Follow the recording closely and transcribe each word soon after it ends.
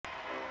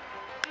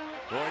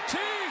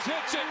Ortiz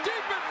hits it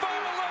deep in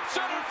final left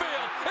center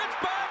field. It's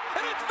back,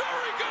 and it's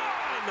very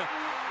gone.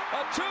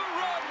 A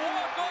two-run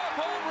walk-off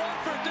home run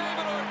for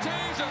David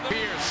Ortiz. And the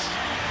Pierce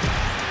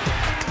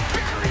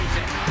buries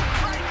it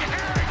right in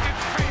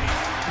Harrington's face.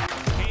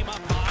 Came up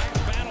high,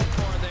 battled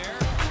for there,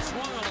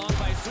 swung along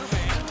by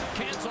Subban,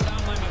 canceled out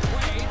by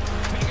McQuaid,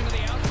 taken to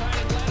the outside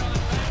and led on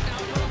back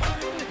now for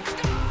Harden.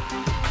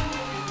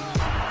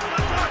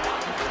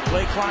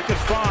 Play clock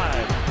at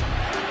 5.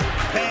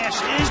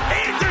 Pass is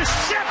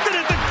intercepted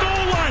at the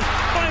goal line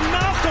by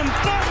Malcolm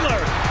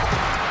Butler.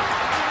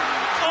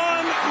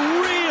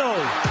 Unreal.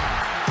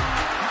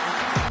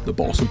 The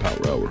Boston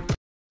Power Hour.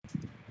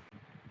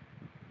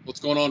 What's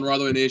going on,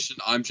 Rotherham Nation?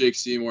 I'm Jake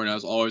Seymour, and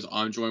as always,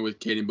 I'm joined with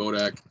Caden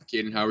Bodak.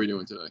 Caden, how are you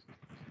doing today?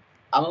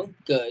 I'm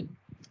good.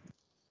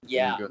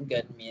 Yeah, Good. I'm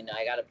good. I mean,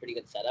 I got a pretty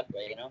good setup,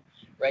 right? You know,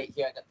 right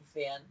here I got the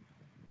fan,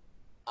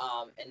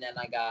 and then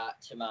I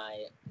got to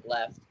my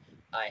left,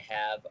 I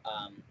have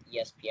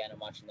ESPN. I'm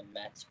watching the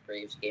Mets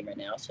Braves game right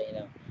now, so you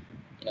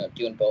know,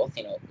 doing both.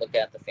 You know,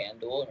 looking at the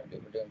FanDuel, and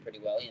we're doing pretty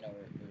well. You know,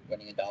 we're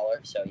winning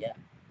 $1, so yeah.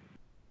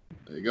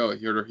 There you go.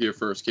 Here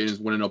first. Caden's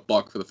winning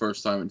 $1 for the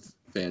first time in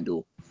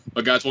FanDuel.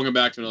 But guys, welcome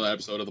back to another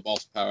episode of the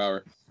Boston Power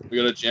Hour. We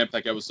got a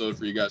jam-packed episode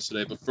for you guys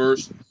today. But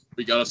first,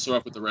 we got to start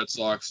off with the Red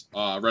Sox.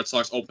 Red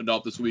Sox opened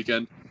up this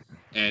weekend,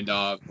 and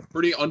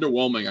pretty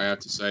underwhelming, I have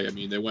to say. I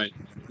mean, they went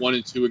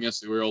 1-2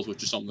 against the Orioles,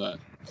 which is something that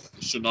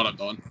they should not have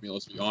done. I mean,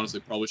 let's be honest, they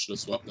probably should have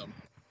swept them.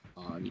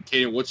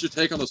 Caden, what's your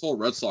take on this whole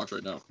Red Sox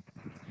right now?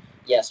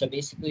 Yeah, so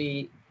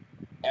basically,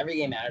 every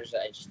game matters.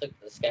 I just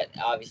looked at the schedule.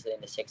 Obviously,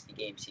 in the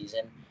 60-game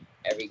season,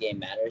 every game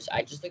matters.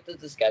 I just looked at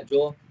the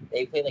schedule.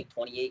 They play like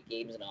 28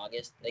 games in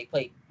August. They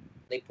play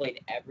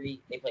every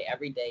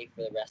day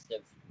for the rest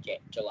of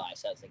July,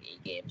 so that's like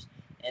 8 games.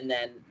 And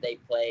then they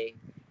play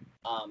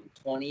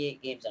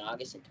 28 games in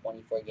August and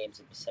 24 games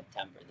in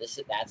September.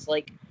 That's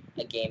like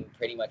a game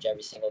pretty much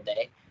every single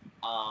day.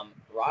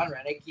 Ron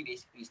Renick, he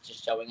basically is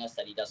just showing us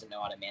that he doesn't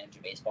know how to manage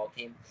a baseball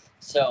team.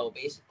 So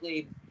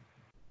basically,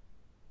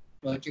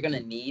 what you're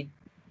going to need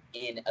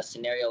in a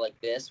scenario like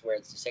this, where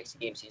it's a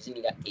 60-game season,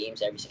 you got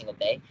games every single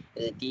day,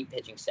 is a deep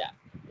pitching staff.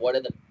 What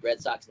do the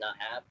Red Sox not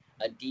have?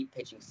 A deep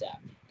pitching staff.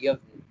 You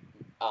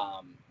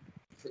have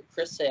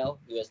Chris Sale,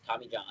 who has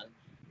Tommy John.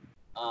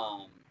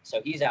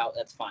 So he's out.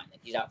 That's fine.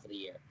 Like, he's out for the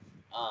year.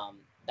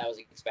 That was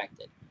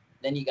expected.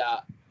 Then you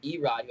got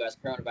Erod, who has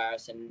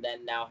coronavirus, and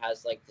then now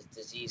has like this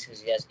disease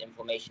because he has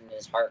inflammation in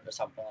his heart or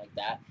something like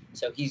that.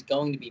 So he's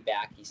going to be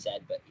back, he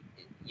said, but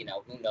you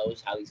know, who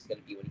knows how he's going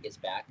to be when he gets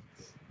back,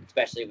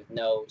 especially with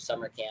no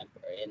summer camp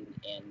and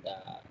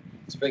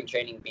spring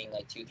training being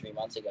like 2-3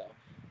 months ago.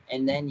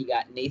 And then you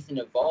got Nathan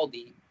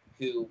Eovaldi,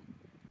 who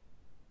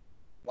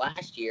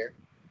last year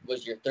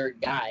was your third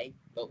guy,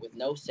 but with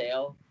no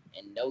Sale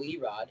and no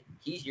Erod,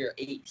 he's your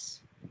ace.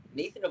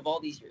 Nathan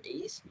Eovaldi's your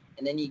ace,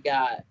 and then you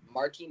got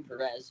Martin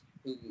Perez,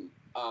 who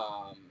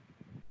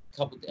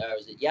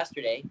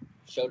yesterday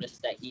showed us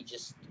that he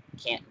just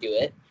can't do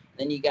it.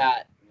 Then you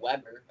got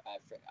Weber,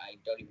 I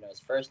don't even know his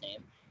first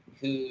name,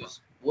 he'd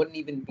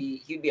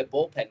be a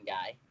bullpen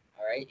guy,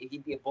 all right? If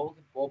he'd be a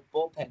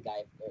bullpen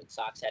guy, the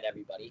Sox had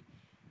everybody.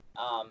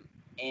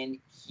 And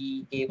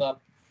he gave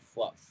up,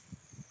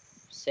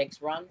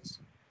 6 runs?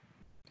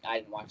 I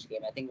didn't watch the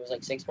game. I think it was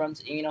like 6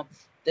 runs. You know,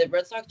 the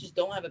Red Sox just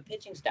don't have a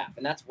pitching staff,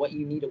 and that's what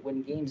you need to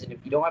win games. And if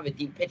you don't have a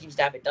deep pitching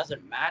staff, it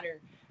doesn't matter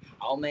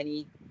how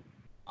many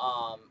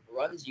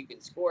runs you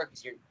can score,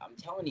 because I'm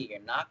telling you, you're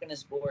not going to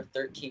score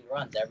 13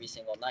 runs every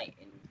single night,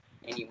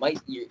 and you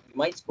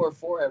might score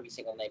 4 every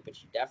single night,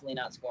 but you're definitely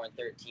not scoring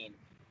 13.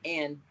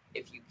 And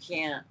if you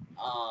can't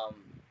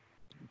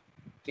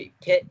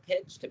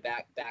pitch to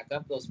back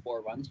up those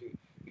 4 runs,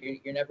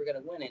 you're never going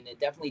to win. And it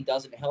definitely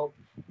doesn't help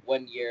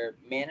when your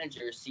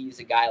manager sees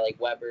a guy like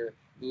Weber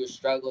who is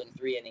struggling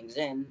 3 innings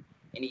in,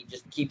 and he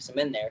just keeps him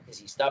in there because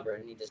he's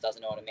stubborn and he just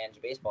doesn't know how to manage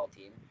a baseball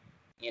team.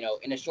 You know,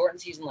 in a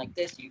shortened season like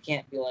this, you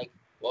can't be like,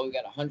 well, we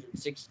got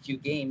 162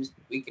 games,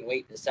 we can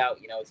wait this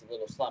out. You know, it's a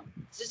little slump.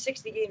 It's a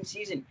 60-game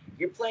season.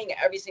 You're playing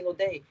every single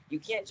day. You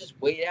can't just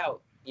wait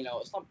out, you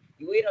know, a slump.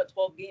 You wait out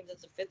 12 games,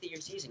 that's a fifth of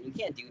your season. You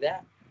can't do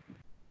that.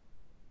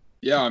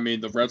 Yeah, I mean,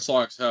 the Red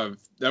Sox that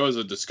was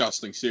a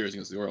disgusting series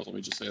against the Orioles, let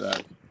me just say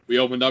that. We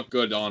opened up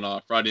good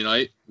on Friday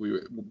night. We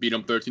beat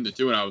them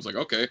 13-2, and I was like,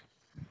 okay.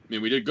 I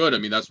mean, we did good. I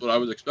mean, that's what I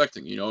was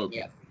expecting, you know.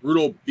 Yeah.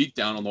 Brutal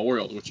beatdown on the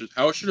Orioles, which is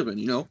how it should have been,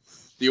 you know.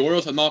 The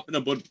Orioles have not been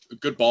a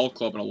good ball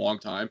club in a long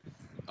time.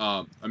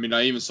 I mean,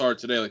 I even saw it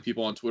today, like,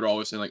 people on Twitter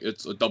always saying, like,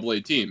 it's a AA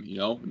team, you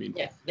know? I mean,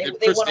 yeah,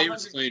 Chris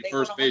Davis playing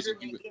first base.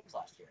 Games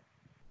last year.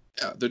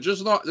 Yeah, they're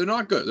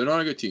not good. They're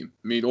not a good team.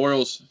 I mean,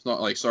 Orioles, it's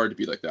not like, sorry to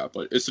be like that,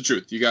 but it's the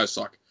truth. You guys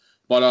suck.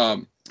 But, I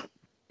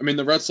mean,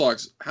 the Red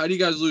Sox, how do you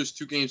guys lose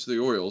 2 games to the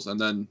Orioles? And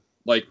then,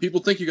 like, people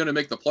think you're going to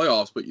make the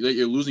playoffs, but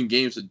you're losing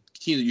games to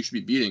teams that you should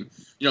be beating.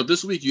 You know,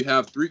 this week you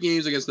have 3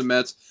 games against the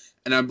Mets,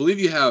 and I believe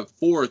you have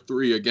 4 or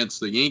 3 against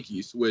the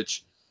Yankees,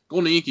 which,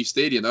 going to Yankee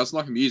Stadium, that's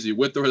not going to be easy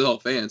with or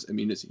without fans. I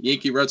mean, it's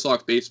Yankee Red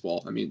Sox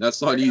baseball. I mean,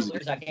 that's not easy. They're going to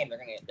lose that game.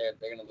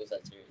 They're going to lose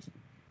that series.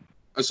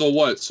 So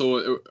what?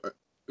 So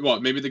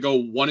maybe they go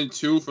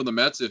 1-2 for the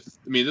Mets. This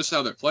is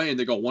how they're playing.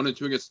 They go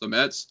 1-2 against the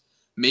Mets.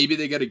 Maybe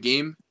they get a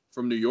game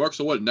from New York.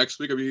 So what, next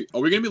week are we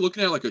going to be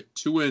looking at like a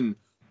 2-8,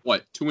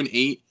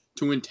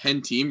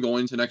 2-10 team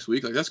going into next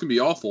week? Like, that's going to be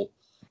awful.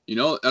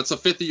 That's a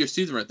fifth of your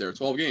season right there,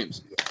 12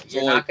 games.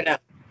 You're not going to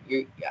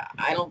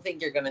I don't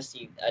think you're going to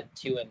see a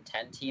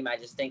 2-10 team. I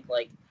just think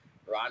like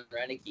Ron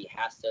Renneke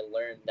has to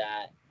learn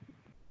that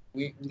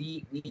we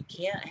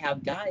can't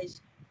have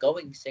guys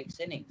going 6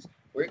 innings.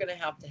 We're going to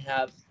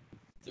have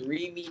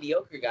 3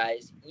 mediocre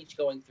guys each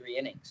going 3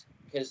 innings,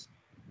 because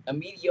a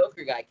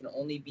mediocre guy can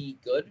only be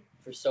good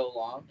for so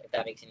long, if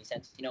that makes any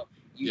sense.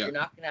 You're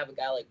not going to have a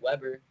guy like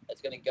Weber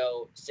that's going to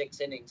go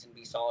 6 innings and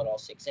be solid all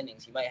 6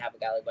 innings. You might have a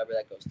guy like Weber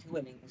that goes 2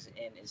 innings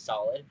and is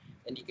solid.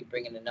 Then you could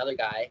bring in another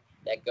guy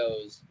that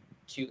goes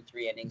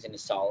 2-3 innings and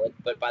is solid.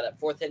 But by that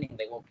 4th inning,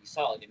 they won't be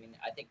solid.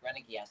 I think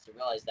Renneke has to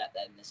realize that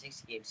in the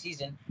 60-game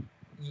season,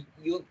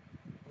 you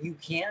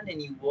can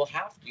and you will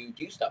have to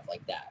do stuff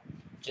like that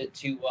to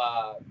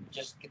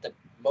just get the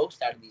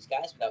most out of these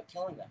guys without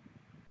killing them.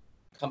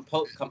 Come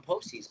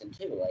postseason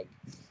too, like.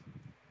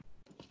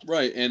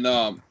 Right, and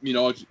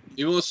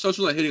let's touch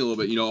on the hitting a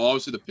little bit.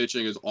 Obviously the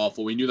pitching is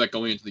awful. We knew that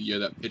going into the year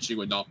that pitching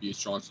would not be a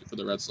strong suit for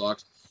the Red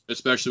Sox,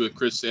 especially with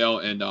Chris Sale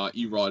and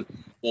Erod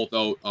both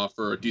out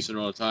for a decent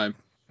amount of time.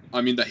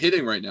 The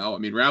hitting right now.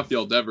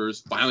 Rafael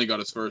Devers finally got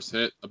his first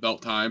hit.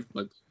 About time,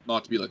 like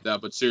not to be like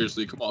that, but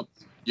seriously, come on.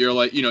 You're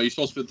like, you're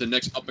supposed to be the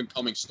next up and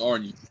coming star,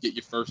 and you get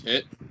your first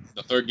hit,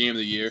 the 3rd game of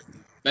the year.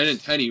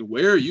 Benintendi,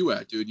 where are you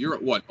at, dude? You're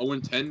at what,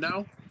 0-10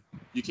 now?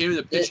 You came in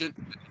the pitch and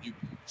you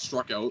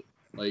struck out.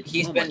 Like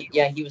he was 0-10,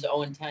 yeah.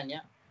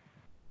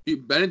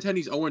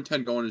 Benintendi's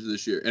 0-10 going into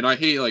this year, and I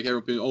hate like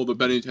everyone being, the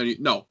Benintendi.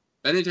 No,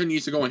 Benintendi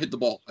needs to go and hit the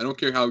ball. I don't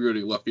care how good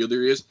a left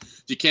fielder he is.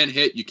 If you can't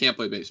hit, you can't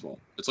play baseball.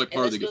 It's like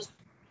part of the game.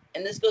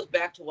 And this goes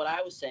back to what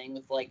I was saying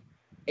with like,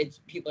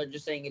 people are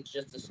just saying it's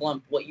just a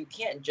slump. Well, you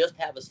can't just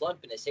have a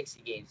slump in a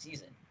 60-game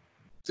season.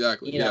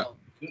 Exactly.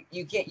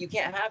 You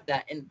can't have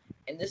that. And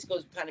this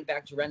goes kind of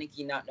back to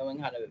Renneke not knowing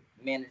how to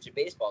manage a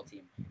baseball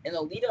team. In the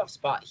leadoff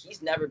spot,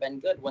 he's never been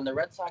good. When the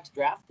Red Sox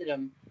drafted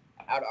him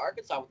out of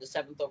Arkansas with the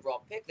 7th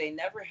overall pick, they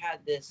never had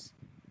this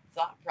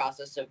thought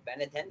process of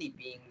Benintendi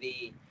being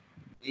the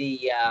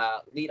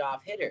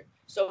leadoff hitter.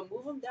 So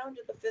move him down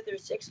to the 5th or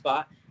 6th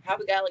spot. Have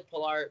a guy like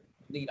Pilar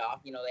lead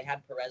off. They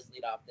had Perez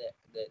lead off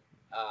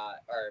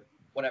or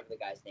whatever the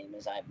guy's name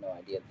is. I have no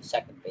idea. The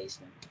second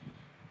baseman.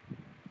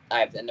 I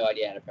have no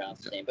idea how to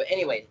pronounce his name. But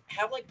anyway,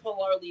 have like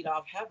Pilar lead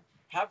off.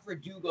 Have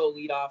Verdugo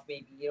lead off.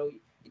 Maybe you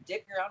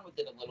dick around with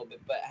it a little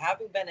bit. But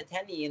having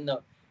Benintendi in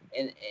the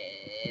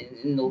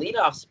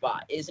leadoff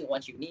spot isn't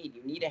what you need.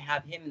 You need to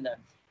have him in the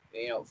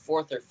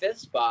 4th or 5th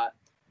spot,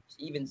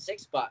 even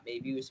 6th spot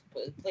maybe. It was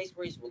a place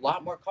where he's a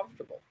lot more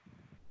comfortable.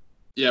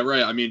 Yeah,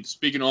 right.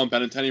 Speaking on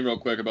Benintendi real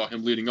quick about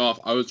him leading off,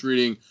 I was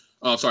reading.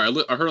 I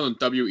heard on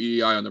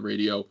WEEI on the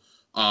radio.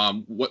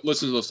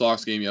 Listen to the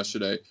Sox game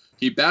yesterday.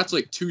 He bats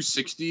like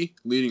 260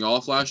 leading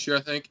off last year, I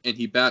think, and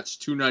he bats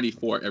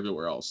 294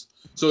 everywhere else.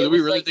 So do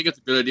we really think it's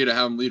a good idea to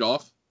have him lead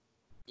off?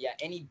 Yeah,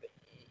 and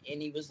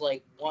he was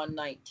like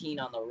 119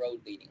 on the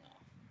road leading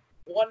off.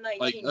 119.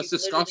 Like, that's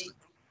disgusting.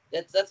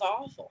 That's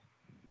awful.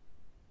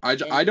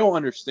 I don't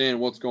understand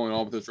what's going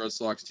on with this Red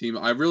Sox team.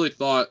 I really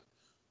thought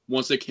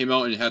once they came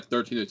out and had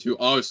 13-2,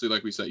 obviously,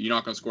 like we said, you're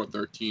not going to score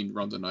 13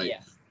 runs a night. Yeah.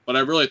 But I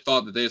really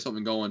thought that they had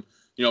something going.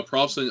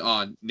 Props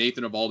on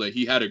Nathan Eovaldi.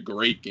 He had a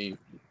great game.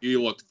 He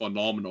looked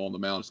phenomenal on the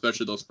mound,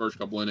 especially those first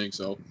couple innings.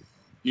 So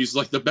he's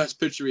like the best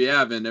pitcher we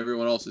have, and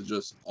everyone else is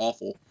just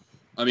awful.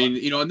 And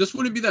this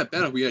wouldn't be that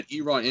bad if we had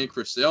Erod and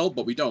Chris Sale,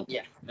 but we don't.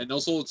 Yeah. And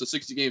also, it's a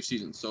 60-game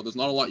season, so there's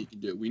not a lot you can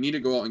do. We need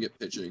to go out and get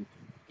pitching.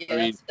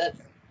 Yeah,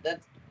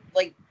 that's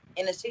like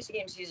in a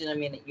 60-game season.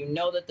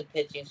 That the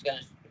pitching is going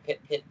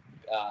to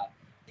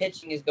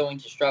pitching is going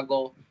to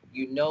struggle.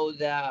 You knew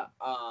that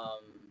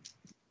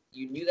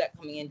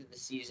coming into the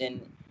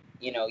season.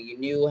 You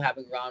knew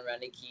having Ron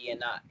Renneke and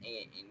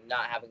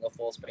not having a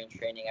full spring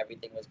training,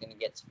 everything was going to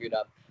get screwed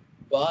up.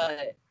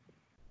 But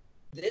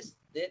this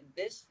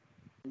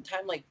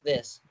time like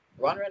this,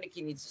 Ron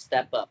Renneke needs to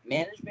step up.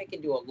 Management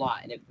can do a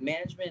lot, and if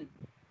management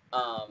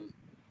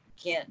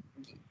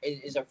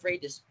is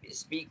afraid to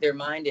speak their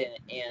mind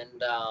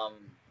and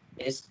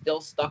is still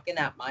stuck in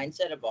that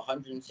mindset of a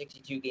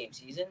 162-game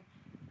season,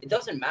 it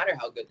doesn't matter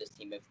how good this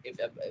team. If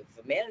a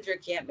manager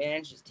can't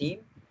manage his team,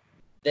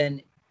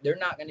 then they're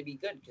not going to be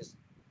good, because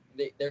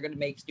they're going to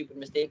make stupid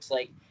mistakes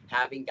like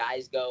having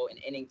guys go an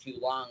inning too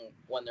long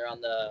when they're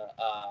on the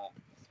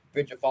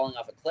bridge of falling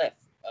off a cliff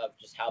of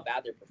just how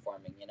bad they're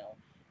performing.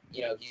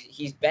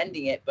 He's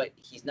bending it, but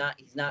he's not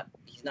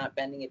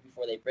bending it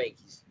before they break.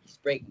 He's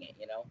breaking it.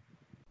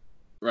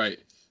 Right,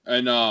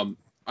 and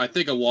I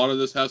think a lot of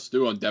this has to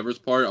do on Devers'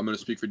 part. I'm going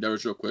to speak for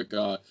Devers real quick.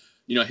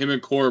 Him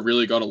and Cora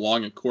really got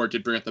along, and Cora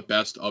did bring out the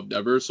best of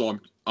Devers. So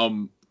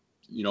I'm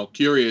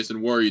curious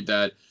and worried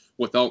that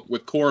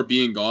with Cora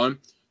being gone,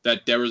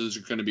 that Devers is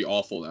going to be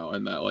awful now,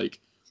 and that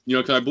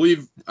because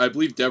I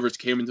believe Devers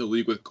came into the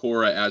league with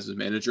Cora as his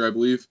manager, I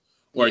believe,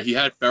 or he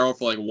had Farrell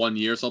for like 1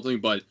 year or something.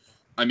 But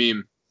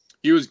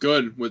he was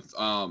good with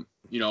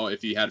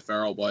if he had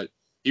Farrell, but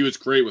he was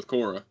great with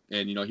Cora,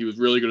 and he was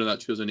really good in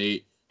that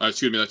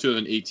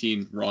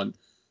 2018 run.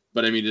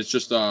 But I mean, it's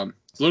just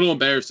it's a little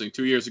embarrassing.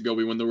 2 years ago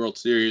we won the World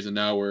Series, and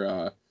now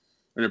we're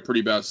in a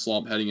pretty bad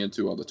slump heading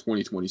into the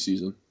 2020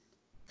 season.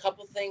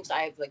 Couple things.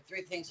 I have like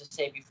 3 things to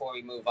say before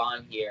we move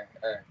on here,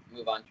 or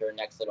move on to our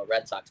next little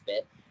Red Sox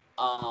bit.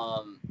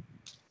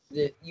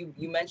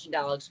 You mentioned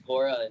Alex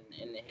Cora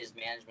and his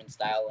management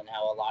style, and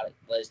how a lot of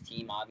his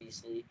team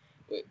obviously,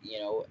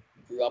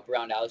 grew up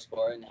around Alex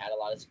Cora and had a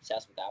lot of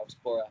success with Alex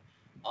Cora.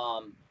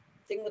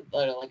 Thing that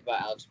I like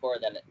about Alex Cora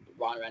that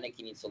Ron Renneke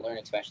needs to learn,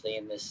 especially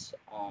in this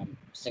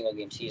single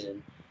game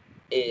season,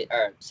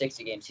 or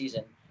 60 game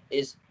season,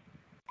 is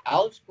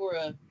Alex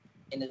Cora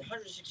in the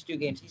 162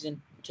 game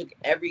season took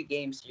every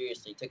game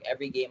seriously, took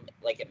every game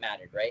like it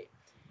mattered, right?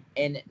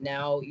 And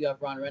now you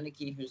have Ron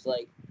Renneke, who's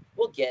like,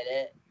 we'll get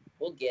it.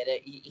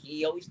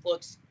 He always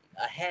looks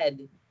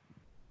ahead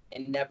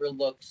and never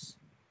looks.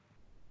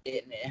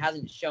 It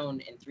hasn't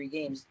shown in 3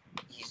 games.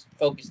 He's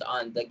focused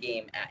on the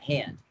game at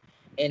hand.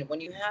 And when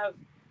you have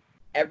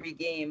every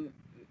game,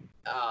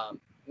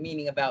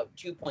 meaning about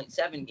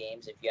 2.7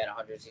 games, if you had a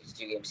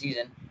 162 game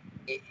season,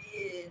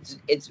 it's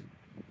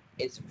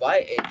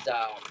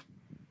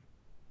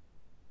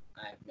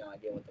I have no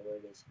idea what the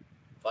word is.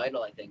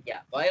 Vital, I think.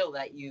 Yeah, vital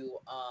that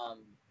you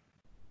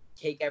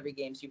take every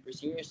game super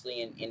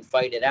seriously and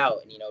fight it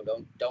out, and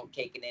don't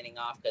take an inning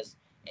off, because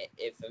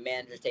if a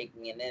manager's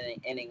taking an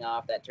inning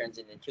off, that turns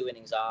into 2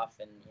 innings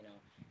off, and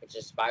it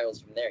just spirals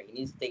from there. He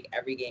needs to take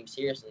every game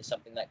seriously,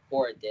 something that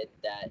Cora did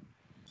that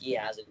he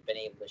hasn't been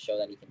able to show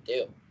that he can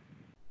do.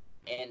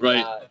 And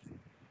right.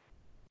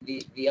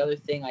 The other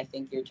thing I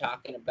think you're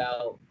talking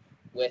about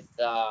with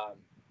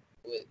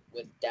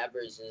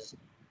Devers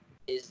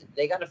is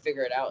they got to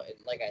figure it out.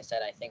 Like I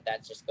said, I think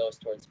that just goes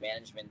towards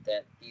management,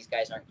 that these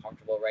guys aren't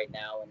comfortable right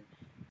now,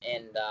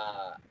 and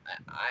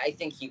I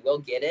think he will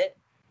get it,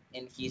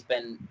 and he's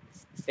been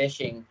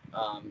fishing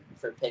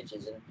for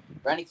pitches. And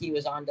Renneke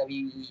was on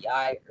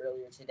WEI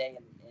earlier today,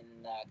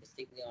 and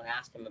Castiglione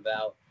asked him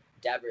about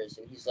Devers,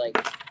 and he's like,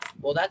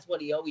 well, that's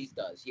what he always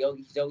does.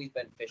 He's always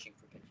been fishing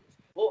for pitches.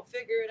 Well,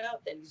 figure it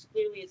out then, because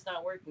clearly it's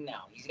not working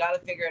now. He's got to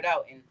figure it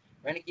out, and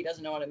Renneke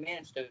doesn't know how to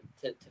manage to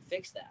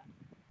fix that.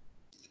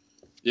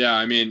 Yeah,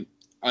 I mean,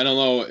 I don't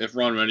know if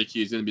Ron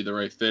Renneke is going to be the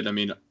right fit. I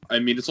mean,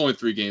 it's only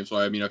 3 games, so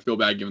I feel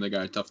bad giving the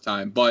guy a tough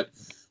time. But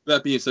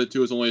that being said,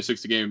 too, it's only a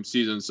 60-game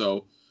season,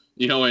 so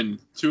in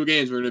 2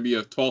 games we're going to be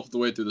a 12th of the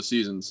way through the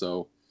season,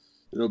 so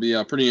it'll be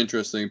pretty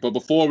interesting. But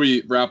before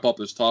we wrap up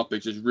this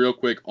topic, just real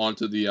quick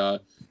onto the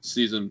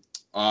season.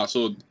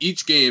 So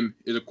each game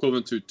is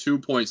equivalent to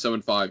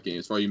 2.75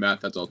 games for all you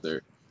math heads out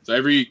there. So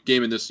every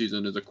game in this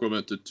season is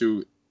equivalent to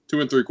 2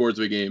 3/4 of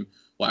a game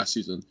last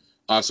season.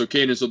 So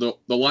Caden, so the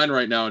line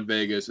right now in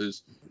Vegas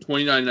is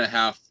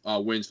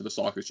 29.5 wins for the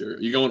Sox year.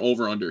 Are you going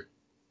over or under?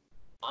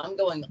 I'm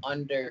going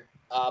under,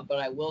 but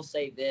I will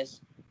say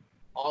this.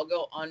 I'll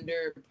go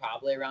under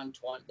probably around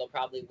 20. They'll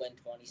probably win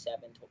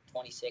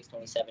 26,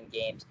 27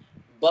 games,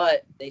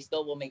 but they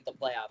still will make the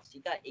playoffs.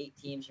 You got 8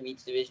 teams from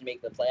each division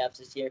make the playoffs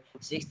this year.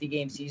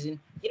 60-game season.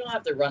 You don't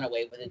have to run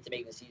away with it to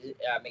make the season,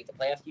 make the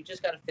playoffs. You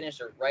just got to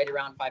finish right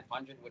around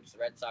 500, which the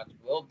Red Sox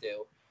will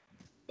do.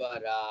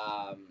 But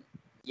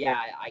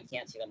yeah, I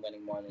can't see them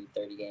winning more than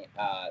 30 games,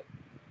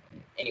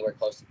 anywhere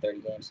close to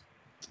 30 games.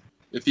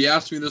 If you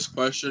asked me this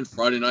question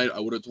Friday night,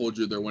 I would have told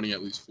you they're winning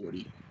at least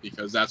 40,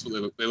 because that's what they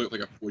look. They look like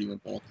a 40-win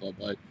ball club.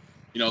 But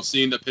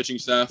seeing the pitching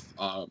staff,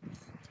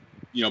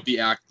 be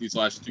active these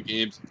last 2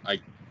 games, I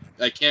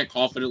can't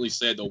confidently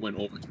say they'll win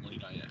over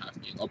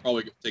 29.5 games. I'll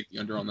probably take the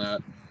under on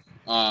that.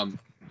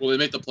 Will they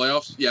make the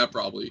playoffs? Yeah,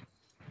 probably.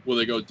 Will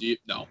they go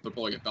deep? No, they'll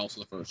probably get bounced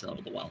in the first round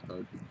of the wild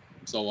card.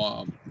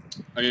 So,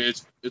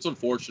 it's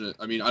unfortunate.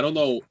 I mean, I don't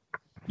know.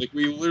 Like,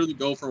 we literally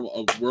go from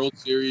a World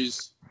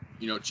Series,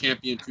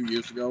 champion 2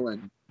 years ago,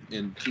 and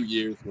in 2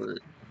 years we're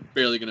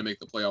barely going to make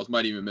the playoffs.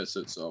 Might even miss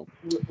it. So,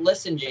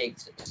 listen, Jake.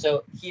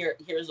 So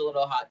here's a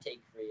little hot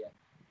take for you.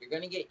 You're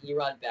going to get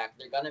Erod back.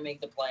 They're going to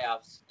make the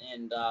playoffs,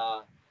 and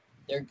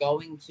they're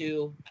going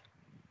to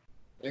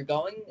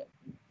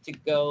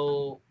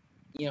go,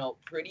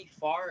 pretty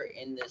far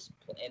in the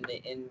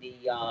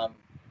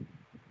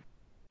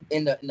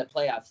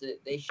playoffs.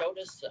 They showed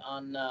us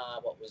on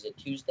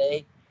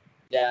Tuesday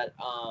that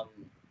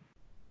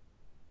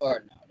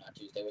or no, not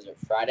Tuesday. Was it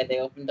Friday they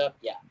opened up?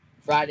 Yeah,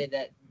 Friday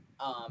that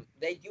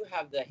they do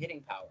have the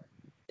hitting power.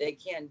 They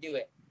can do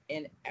it.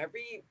 And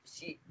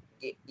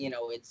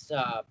it's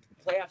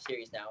playoff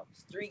series now.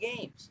 It's 3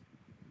 games.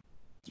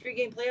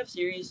 3-game playoff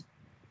series.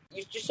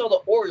 You just saw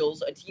the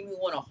Orioles, a team who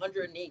won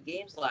 108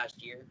 games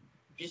last year,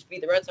 just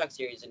beat the Red Sox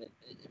in a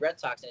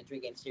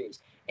 3-game series.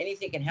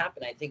 Anything can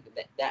happen. I think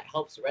that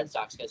helps the Red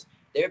Sox, because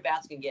their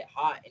bats can get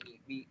hot, and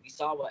we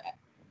saw what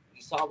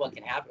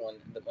can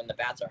happen when the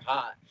bats are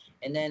hot.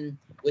 And then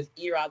with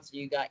Erod, so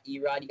you got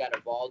Erod, you got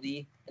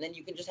Eovaldi, and then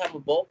you can just have a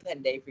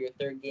bullpen day for your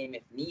 3rd game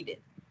if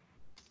needed.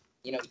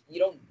 You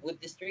don't,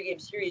 with this 3-game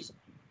series,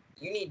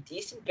 you need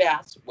decent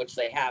bats, which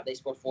they have. They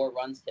scored 4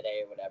 runs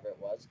today or whatever it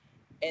was.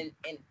 and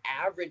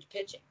average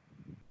pitching.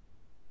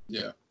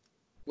 Yeah.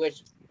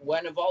 Which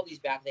when Evaldi's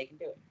back, they can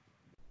do it.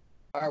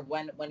 Or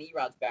when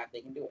Erod's back,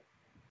 they can do it.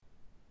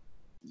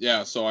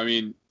 Yeah. So I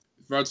mean,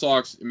 Red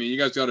Sox. I mean, you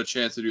guys got a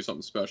chance to do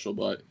something special,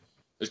 but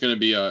it's gonna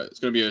be a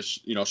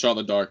shot in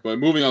the dark. But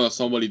moving on to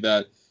somebody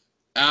that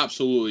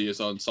absolutely is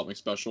on something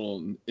special,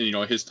 and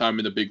his time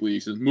in the big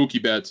leagues is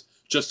Mookie Betts.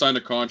 Just signed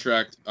a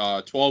contract,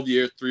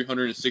 12-year,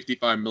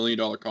 $365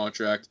 million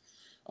contract.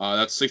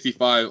 That's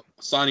 65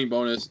 signing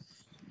bonus,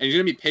 and he's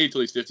gonna be paid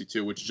till he's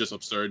 52, which is just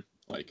absurd.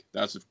 Like,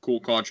 that's a cool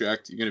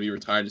contract. You're gonna be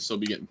retired and still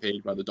be getting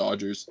paid by the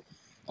Dodgers.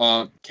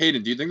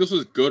 Caden, do you think this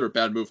was a good or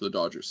bad move for the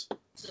Dodgers?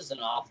 This is an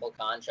awful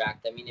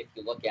contract. I mean, if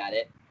you look at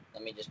it,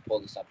 let me just pull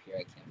this up here.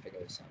 I can't figure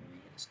this out. Let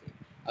me hit the screen.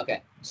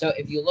 Okay, so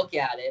if you look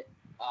at it,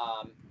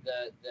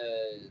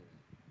 the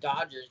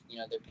Dodgers,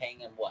 they're paying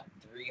him what,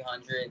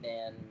 300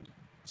 and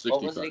 65.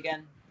 what was it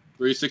again?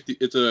 360.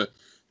 It's a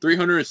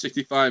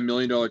 $365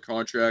 million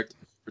contract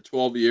for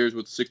 12 years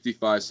with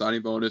 65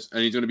 signing bonus,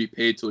 and he's going to be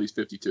paid till he's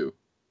 52.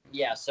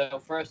 Yeah. So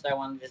first, I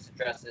want to just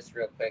address this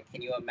real quick.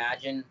 Can you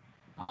imagine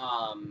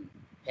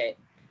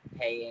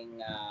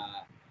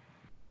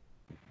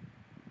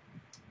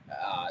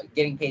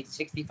getting paid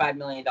 $65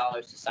 million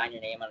to sign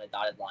your name on a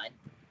dotted line?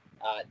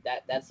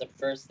 That's the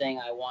first thing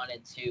I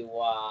wanted to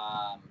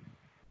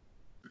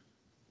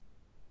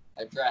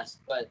address.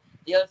 But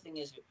the other thing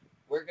is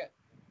we're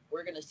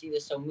gonna see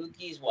this. So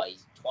Mookie's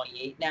he's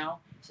 28 now.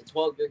 It's a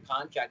 12-year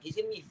contract. He's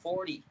gonna be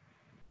 40.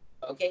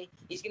 Okay,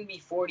 he's gonna be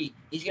 40.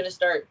 He's gonna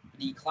start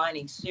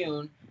declining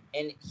soon,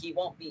 and he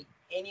won't be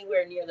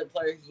anywhere near the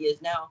player he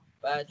is now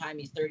by the time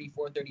he's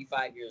 34,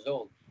 35 years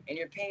old. And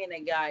you're paying a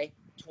guy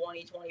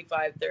 20,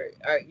 25, 30.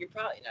 All right, you're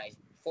probably nice.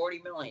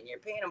 40 million. You're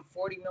paying him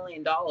 $40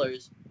 million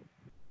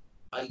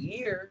a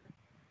year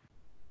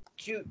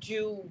to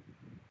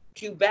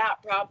bat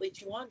probably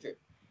 200,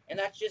 and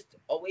that's just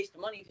a waste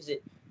of money because they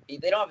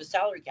don't have a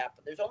salary cap,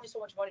 but there's only so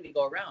much money to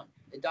go around.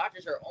 The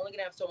Dodgers are only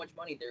gonna have so much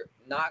money. They're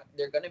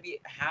gonna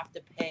have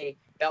to pay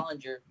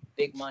Bellinger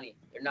big money.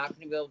 They're not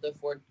gonna be able to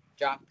afford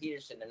Jock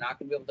Peterson. They're not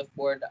gonna be able to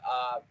afford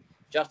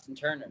Justin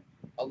Turner.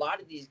 A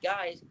lot of these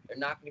guys they're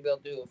not gonna be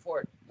able to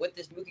afford. With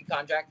this Mookie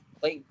contract,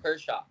 Clayton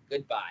Kershaw,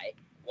 goodbye.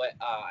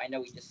 I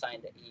know he just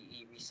signed it.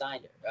 He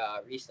re-signed it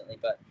recently,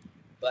 but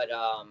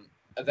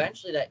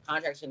eventually that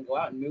contract's going to go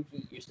out, and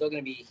Mookie, you're still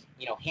going to be,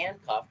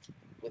 handcuffed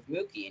with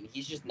Mookie, and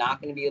he's just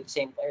not going to be the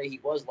same player he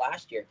was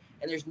last year.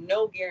 And there's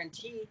no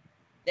guarantee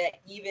that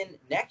even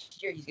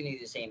next year he's going to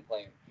be the same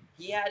player.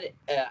 He had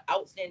an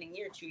outstanding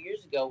year 2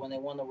 years ago when they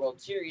won the World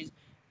Series.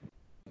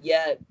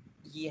 Yet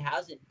he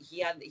hasn't.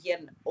 He had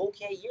an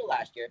okay year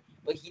last year,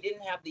 but he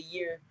didn't have the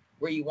year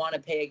where you want to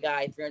pay a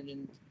guy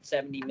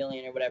 $370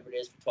 million or whatever it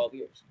is for 12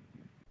 years.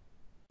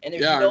 And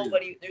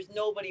there's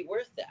nobody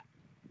worth that.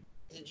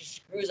 It just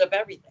screws up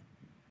everything.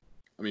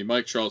 I mean,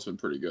 Mike Trout's been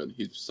pretty good.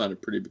 He's signed a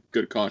pretty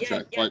good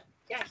contract.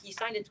 Yeah, he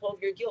signed a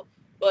 12-year deal,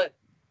 but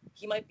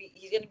he's going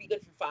to be good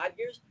for 5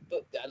 years.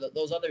 But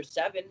those other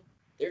 7,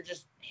 they're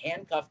just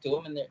handcuffed to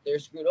him, and they're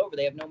screwed over.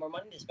 They have no more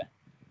money to spend.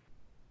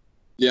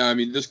 Yeah, I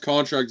mean, this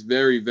contract's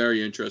very,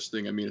 very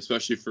interesting. I mean,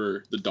 especially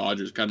for the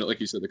Dodgers, kind of like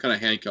you said, they're kind of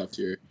handcuffed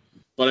here.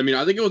 But I mean,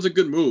 I think it was a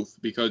good move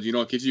because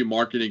it gives you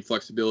marketing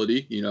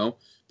flexibility.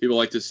 People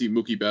like to see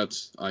Mookie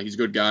Betts. He's a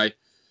good guy.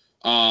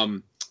 I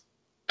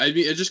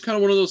mean, it's just kind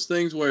of one of those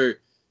things where,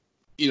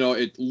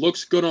 it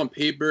looks good on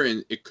paper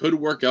and it could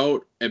work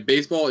out. And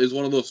baseball is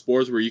one of those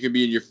sports where you can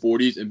be in your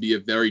 40s and be a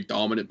very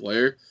dominant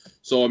player.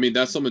 So, I mean,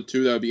 that's something,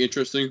 too, that would be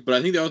interesting. But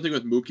I think the other thing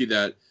with Mookie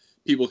that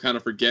people kind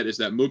of forget is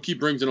that Mookie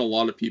brings in a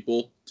lot of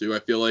people, too, I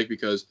feel like,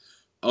 because,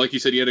 like you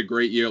said, he had a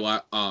great year in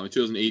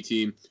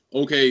 2018.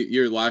 Okay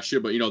year last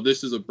year, but,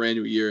 this is a brand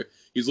new year.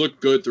 He's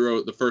looked good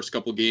throughout the first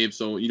couple games,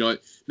 so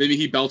maybe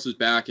he bounces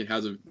back and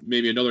has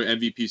maybe another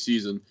MVP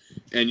season,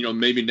 and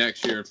maybe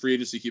next year in free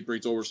agency he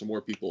brings over some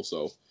more people.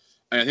 So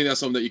I think that's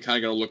something that you kind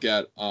of got to look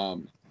at.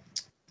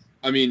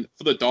 I mean,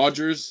 for the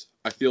Dodgers,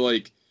 I feel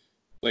like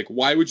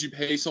why would you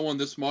pay someone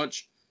this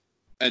much,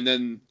 and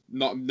then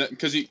not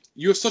because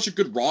you have such a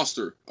good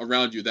roster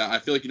around you that I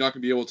feel like you're not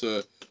going to be able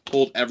to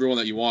hold everyone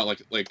that you want,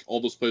 like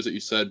all those players that you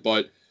said.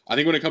 But I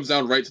think when it comes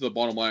down right to the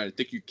bottom line, I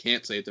think you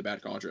can't say it's a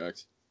bad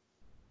contract.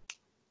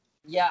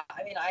 Yeah,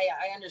 I mean,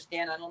 I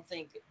understand. I don't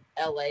think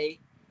LA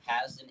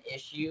has an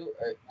issue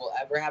or will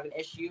ever have an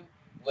issue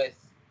with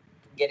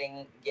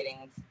getting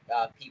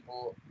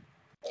people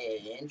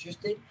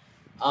interested.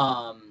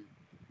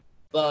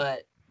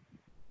 But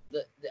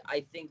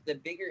I think the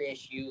bigger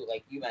issue,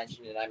 like you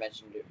mentioned and I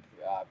mentioned it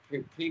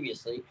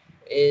previously,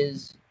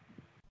 is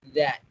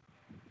that,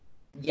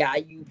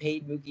 you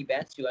paid Mookie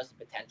Betts, who has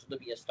the potential to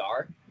be a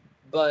star,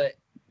 but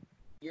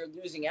you're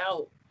losing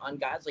out on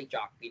guys like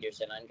Jock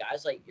Peterson,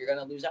 you're going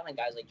to lose out on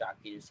guys like Jock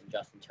Peterson,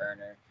 Justin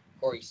Turner,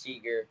 Corey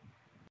Seager,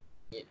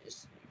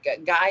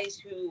 guys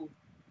who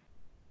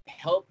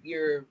help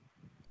your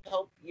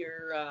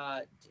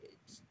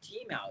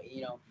team out.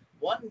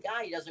 One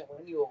guy doesn't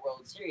win you a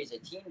World Series, a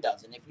team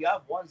does. And if you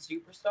have one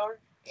superstar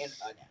and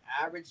an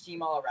average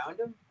team all around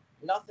him,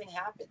 nothing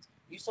happens.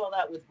 You saw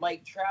that with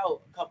Mike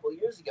Trout a couple of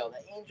years ago.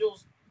 The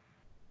Angels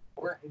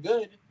weren't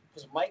good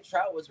because Mike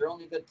Trout was their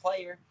only good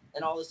player,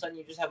 and all of a sudden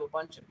you just have a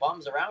bunch of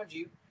bums around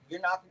you.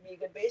 You're not going to be a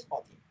good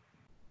baseball team.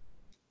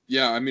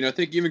 Yeah, I mean, I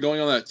think even going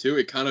on that too,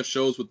 it kind of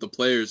shows with the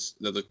players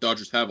that the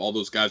Dodgers have, all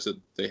those guys that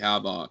they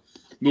have.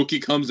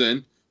 Mookie comes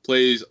in,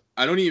 plays.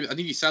 I think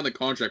he signed the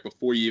contract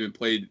before he even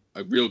played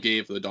a real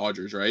game for the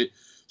Dodgers, right?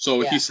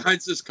 So he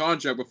signs this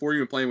contract before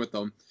even playing with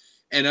them.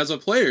 And as a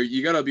player,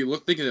 you gotta be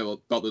thinking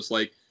about this,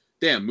 like,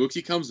 damn,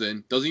 Mookie comes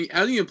in,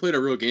 hasn't even played a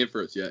real game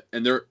for us yet,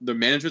 and the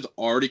management's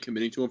already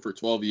committing to him for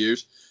 12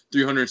 years,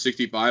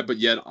 365, but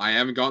yet I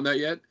haven't gotten that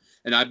yet,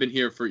 and I've been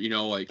here for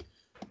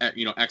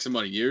X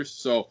amount of years.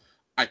 So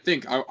I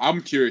think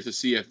I'm curious to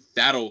see if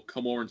that'll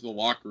come over into the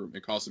locker room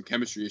and cause some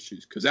chemistry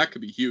issues, because that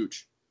could be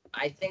huge.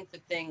 I think the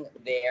thing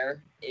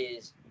there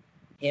is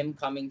him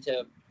coming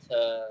to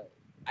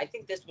I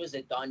think this was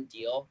a done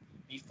deal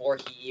before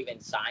he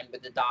even signed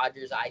with the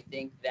Dodgers. I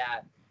think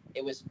that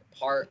it was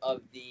part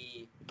of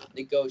the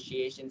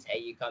negotiations. Hey,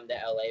 you come to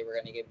LA, we're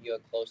going to give you a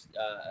close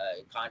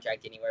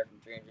contract anywhere from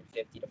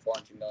 $350 to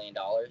 $400 million,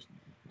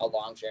 a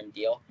long-term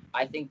deal.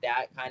 I think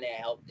that kind of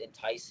helped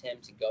entice him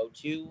to go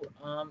to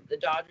the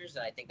Dodgers,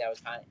 and I think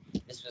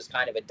this was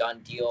kind of a done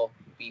deal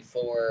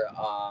before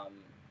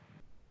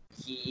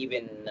he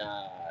even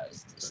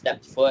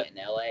stepped foot in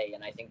LA,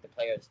 and I think the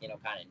players,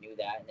 kind of knew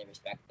that and they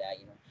respect that.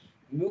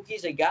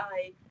 Mookie's a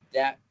guy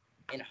that,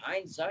 in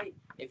hindsight,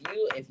 if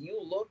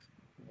you look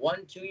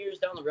 1-2 years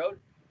down the road,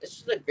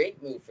 this is a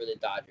great move for the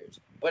Dodgers,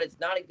 but it's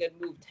not a good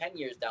move 10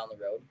 years down the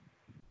road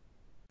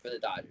for the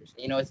Dodgers.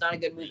 It's not a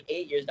good move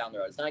 8 years down the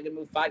road. It's not a good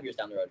move 5 years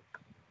down the road.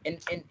 In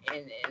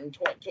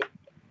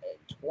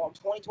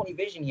 2020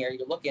 vision here,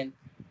 you're looking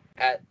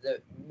at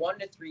the 1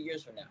 to 3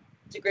 years from now.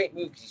 It's a great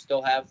move because you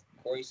still have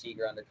Corey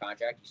Seager under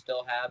contract. You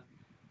still have,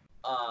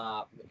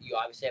 you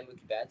obviously have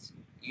Mookie Betts.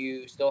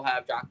 You still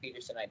have Jock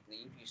Peterson, I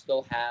believe. You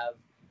still have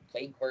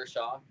Clayton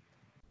Kershaw.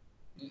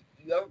 You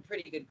have a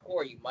pretty good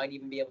core. You might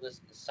even be able to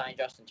sign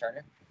Justin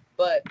Turner.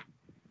 But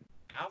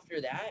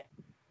after that,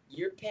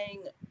 you're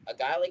paying a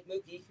guy like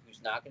Mookie,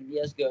 who's not going to be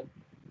as good,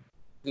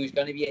 who's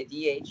going to be a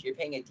DH. You're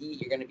going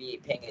to be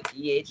paying a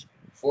DH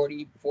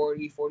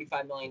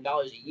 $45 million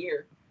a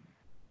year.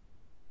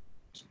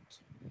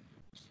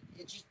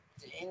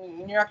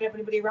 And you're not going to have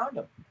anybody around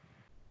him.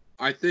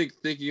 I think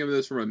thinking of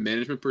this from a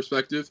management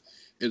perspective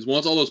is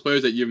once all those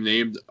players that you've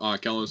named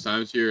countless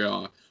times here,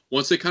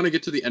 once they kind of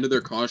get to the end of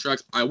their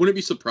contracts, I wouldn't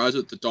be surprised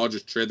if the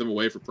Dodgers trade them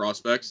away for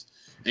prospects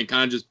and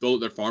kind of just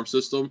build their farm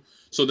system.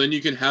 So then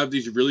you can have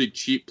these really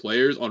cheap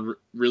players on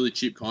really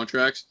cheap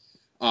contracts,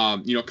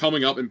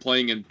 coming up and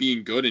playing and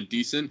being good and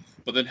decent,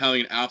 but then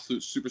having an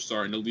absolute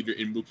superstar and a leader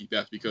in Mookie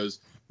Betts, because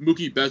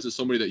Mookie Betts is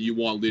somebody that you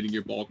want leading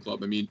your ball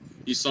club. I mean,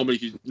 he's somebody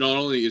who not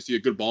only is he a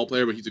good ball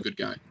player, but he's a good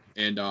guy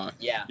and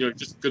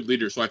just a good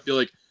leader. So I feel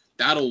like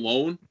that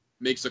alone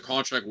makes the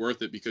contract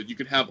worth it, because you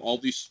can have all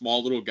these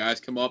small little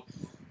guys come up,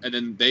 and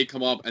then they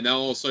come up, and now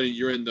all of a sudden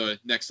you're in the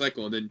next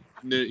cycle, and then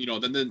then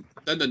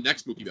the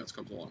next Mookie Betts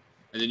comes along,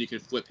 and then you can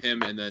flip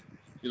him, and then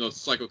the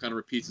cycle kind of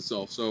repeats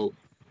itself. So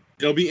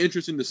it'll be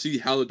interesting to see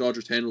how the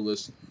Dodgers handle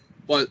this.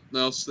 But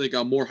now let's think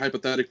more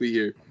hypothetically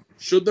here.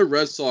 Should the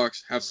Red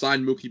Sox have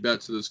signed Mookie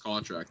Betts to this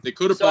contract? They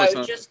could have probably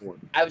signed him before.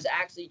 I was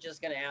actually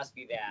just going to ask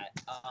you that.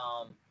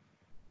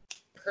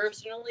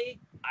 Personally,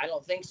 I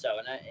don't think so,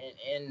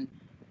 and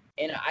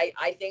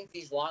I think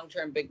these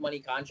long-term big money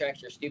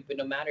contracts are stupid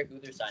no matter who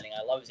they're signing.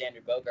 I love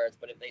Xander Bogaerts,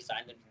 but if they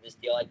signed him for this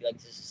deal, I'd be like,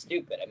 this is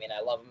stupid. I mean, I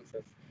love him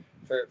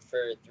for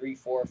 3,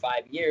 4,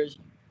 5 years,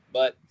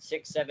 but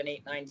 6, 7,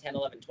 8, 9, 10,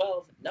 11,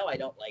 12, no, I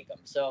don't like him.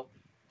 So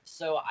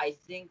I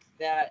think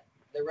that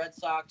the Red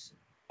Sox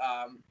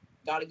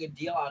got a good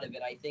deal out of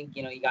it. I think,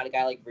 you got a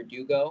guy like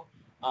Verdugo,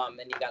 and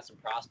you got some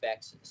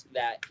prospects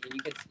that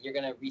you're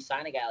going to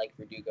re-sign a guy like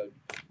Verdugo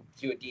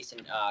to a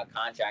decent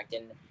contract.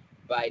 And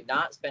by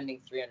not spending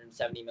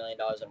 $370 million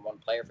on one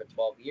player for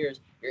 12 years,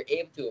 you're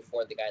able to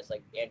afford the guys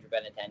like Andrew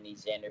Benintendi,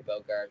 Xander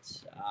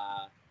Bogaerts,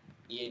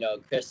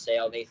 Chris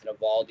Sale, Nathan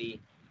Eovaldi,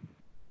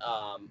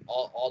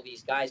 all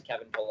these guys,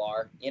 Kevin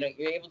Pillar.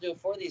 You're able to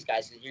afford these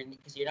guys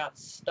because you're not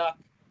stuck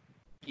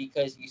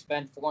because you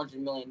spent $400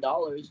 million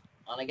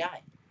on a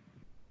guy.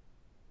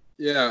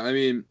 Yeah, I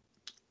mean,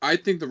 I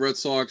think the Red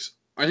Sox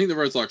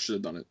should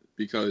have done it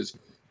because,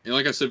 and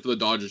like I said for the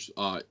Dodgers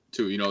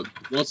too,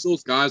 once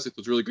those guys, like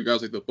those really good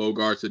guys like the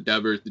Bogarts, the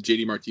Devers, the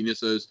JD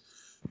Martinez's,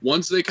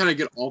 once they kind of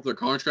get off their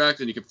contract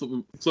and you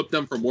can flip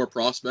them for more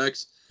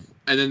prospects,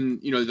 and then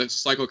the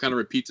cycle kind of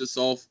repeats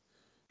itself.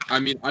 I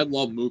mean, I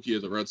love Mookie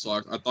as a Red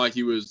Sox. I thought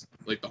he was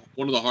like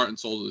one of the heart and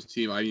souls of this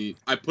team. I mean,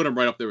 I put him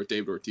right up there with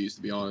David Ortiz,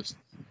 to be honest.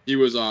 He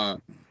was one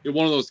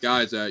of those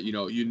guys that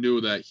you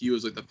knew that he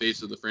was like the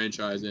face of the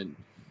franchise, and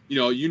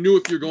you knew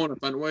if you're going to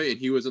Fenway and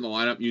he was in the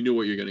lineup, you knew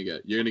what you're gonna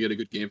get. You're gonna get a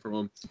good game from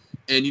him,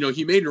 and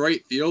he made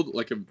right field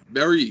like a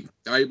very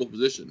valuable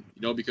position.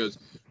 Because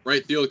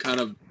right field kind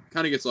of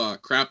gets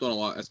crapped on a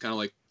lot as kind of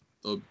like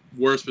the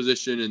worst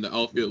position in the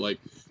outfield. Like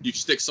you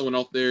stick someone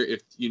out there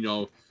if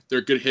they're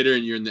a good hitter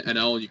and you're in the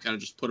NL and you kind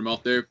of just put them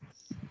out there.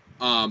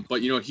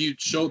 But he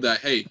showed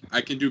that, hey,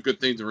 I can do good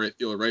things in right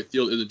field. Right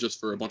field isn't just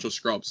for a bunch of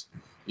scrubs,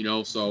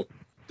 So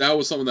that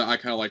was something that I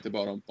kind of liked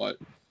about him. But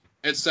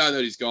it's sad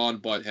that he's gone.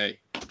 But hey,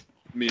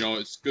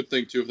 it's a good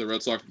thing too if the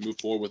Red Sox can move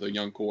forward with a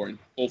young core, and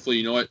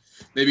hopefully,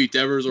 maybe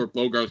Devers or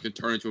Bogarts can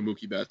turn into a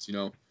Mookie Betts.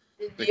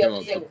 They can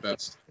have the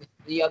best.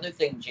 The other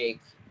thing, Jake,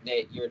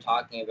 that you were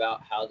talking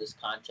about, how this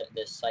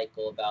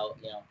cycle about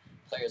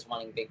players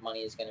wanting big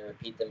money is going to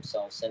repeat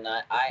themselves, and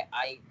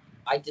I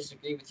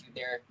disagree with you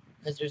there,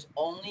 because there's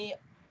only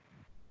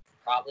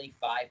probably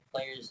 5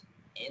 players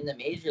in the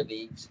major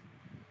leagues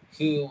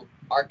who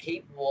are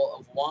capable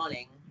of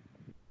wanting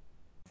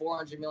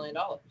 $400 million.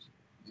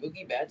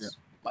 Mookie Betts,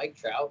 Mike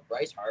Trout,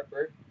 Bryce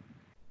Harper,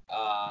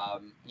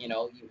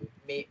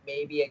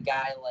 maybe a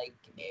guy like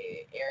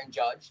Aaron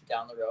Judge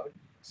down the road.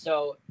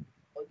 So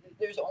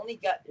there's only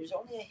a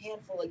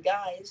handful of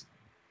guys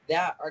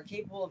that are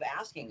capable of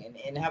asking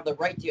and have the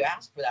right to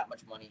ask for that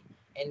much money.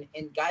 And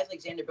guys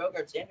like Xander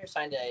Bogaerts, Xander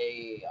signed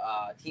a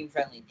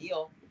team-friendly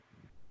deal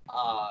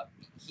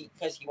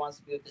because he wants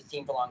to be with this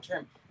team for long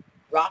term.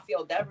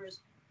 Rafael Devers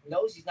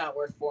knows he's not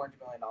worth $400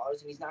 million,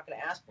 and he's not going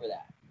to ask for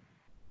that.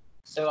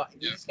 So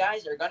these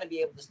guys are going to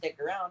be able to stick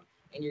around,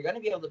 and you're going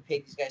to be able to pay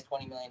these guys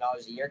 $20 million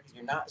a year because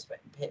you're not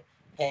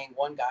paying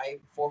one guy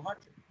 $400.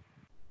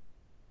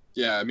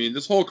 Yeah,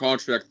 this whole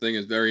contract thing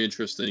is very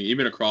interesting,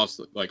 even across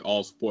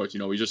all sports.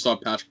 We just saw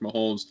Patrick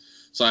Mahomes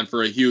sign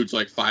for a huge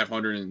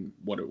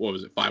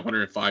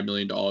 $505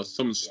 million,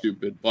 something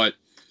stupid. But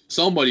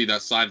somebody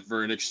that signed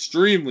for an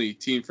extremely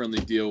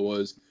team-friendly deal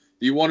was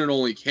the one and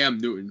only Cam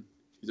Newton.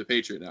 He's a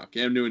Patriot now.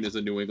 Cam Newton is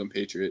a New England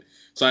Patriot.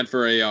 Signed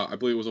for I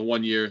believe it was a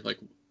 1 year,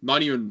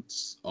 not even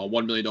a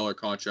 $1 million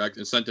contract,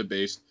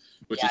 incentive-based,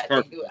 which is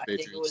perfect for the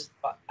Patriots.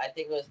 I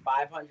think it was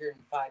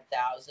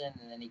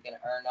 $505,000, and then he can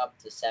earn up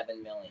to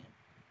 $7 million.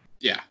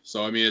 Yeah,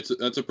 so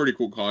that's a pretty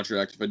cool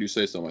contract, if I do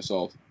say so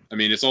myself.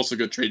 It's also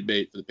good trade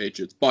bait for the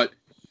Patriots. But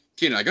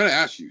Kenan, I gotta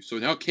ask you. So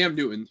now Cam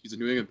Newton, he's a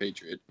New England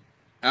Patriot.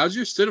 How's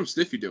your Stidham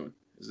Stiffy doing?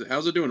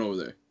 How's it doing over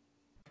there?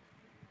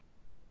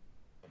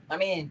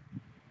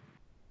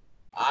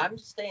 I'm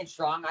staying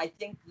strong. I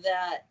think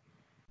that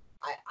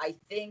I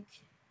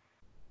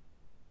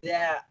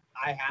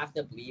have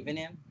to believe in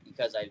him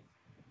because I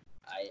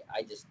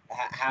just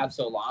have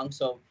so long.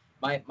 So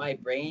my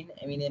brain,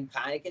 I'm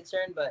kind of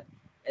concerned, but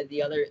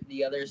the other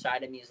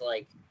side of me is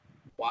like,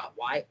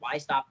 why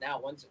stop now?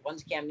 Once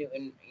Cam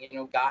Newton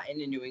got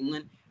into New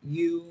England,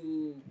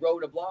 you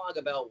wrote a blog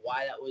about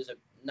why that was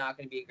not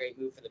going to be a great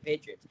move for the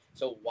Patriots.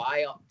 So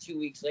why 2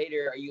 weeks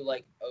later are you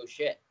like, oh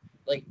shit?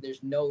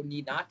 There's no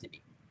need not to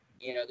be.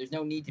 There's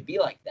no need to be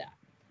like that.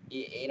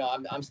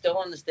 I'm still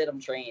on the Stidham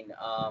train.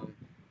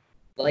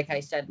 Like I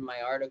said in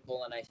my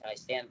article, and I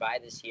stand by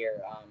this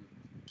here,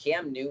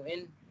 Cam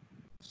Newton,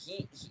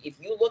 he if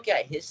you look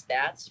at his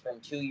stats from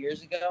 2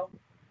 years ago,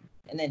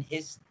 and then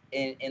his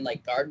in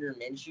Gardner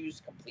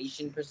Minshew's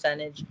completion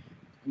percentage,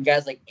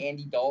 guys like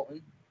Andy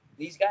Dalton,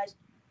 these guys,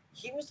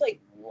 he was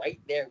right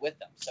there with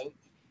them. So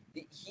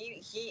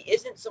he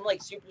isn't some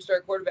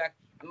superstar quarterback.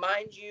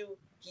 Mind you,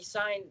 he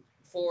signed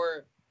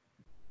for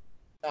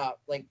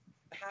 $500,000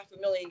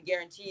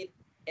 guaranteed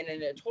and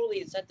in a totally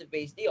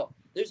incentive-based deal.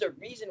 There's a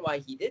reason why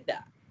he did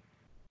that,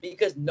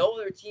 because no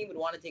other team would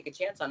want to take a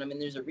chance on him.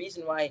 And there's a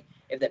reason why,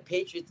 if the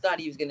Patriots thought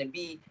he was going to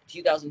be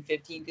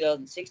 2015,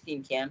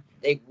 2016 Cam,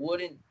 they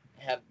wouldn't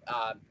have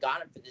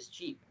got him for this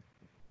cheap.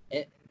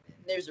 And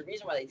there's a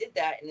reason why they did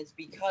that, and it's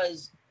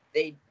because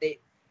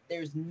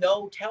there's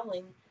no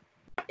telling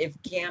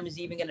if Cam is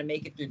even going to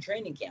make it through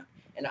training camp.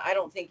 And I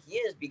don't think he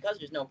is, because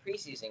there's no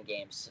preseason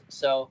games.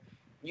 So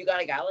you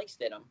got a guy like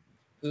Stidham,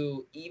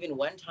 who, even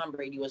when Tom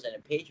Brady was in a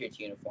Patriots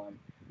uniform,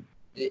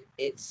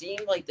 it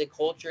seemed like the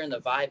culture and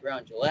the vibe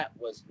around Gillette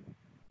was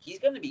he's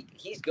good.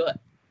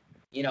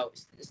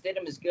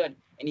 Stidham is good,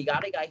 and you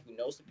got a guy who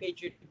knows the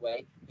Patriot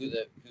way, who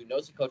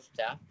knows the coaching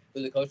staff,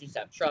 who the coaching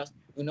staff trusts,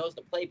 who knows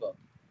the playbook,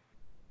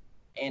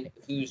 and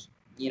who's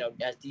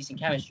has decent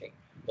chemistry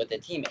with the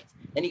teammates.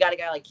 Then you got a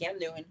guy like Cam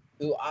Newton,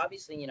 who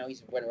obviously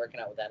he's been working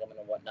out with Edelman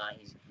and whatnot.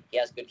 He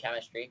has good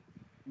chemistry,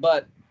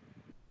 but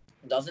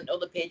doesn't know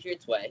the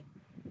Patriots way.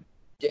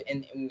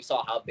 And we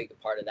saw how big a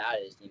part of that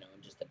is, in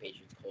just the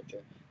Patriots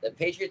culture. The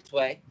Patriots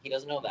way, he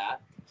doesn't know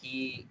that.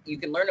 You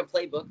can learn a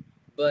playbook,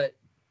 but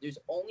there's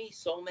only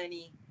so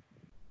many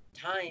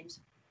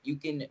times you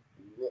can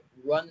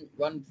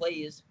run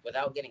plays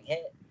without getting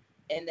hit.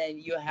 And then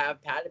you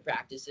have padded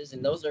practices,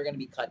 and those are going to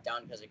be cut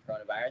down because of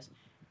coronavirus.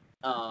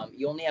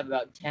 You only have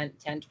about 10,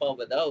 12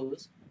 of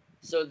those.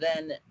 So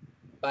then,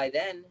 by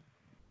then,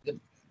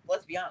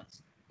 let's be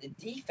honest, the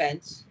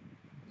defense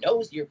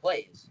knows your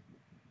plays.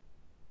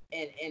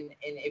 And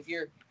if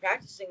you're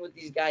practicing with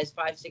these guys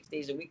 5-6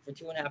 days a week for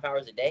 2.5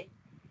 hours a day,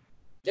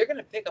 they're going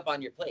to pick up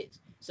on your plays.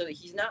 So that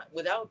he's not,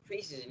 without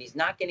preseason, he's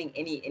not getting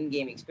any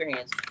in-game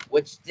experience,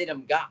 which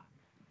Stidham got,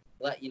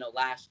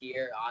 last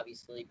year,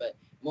 obviously, but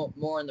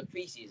more in the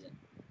preseason.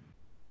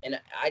 And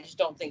I just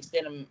don't think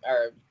Stidham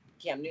or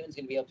Cam Newton's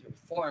going to be able to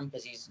perform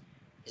because his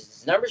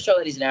numbers show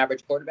that he's an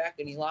average quarterback,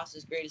 and he's lost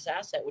his greatest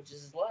asset, which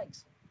is his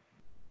legs.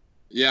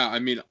 Yeah,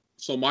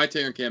 So my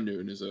take on Cam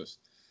Newton is this.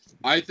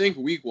 I think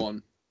week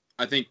 1,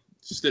 I think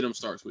Stidham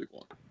starts week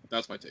 1.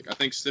 That's my take. I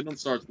think Stidham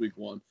starts week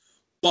 1,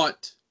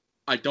 but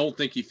I don't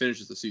think he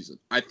finishes the season.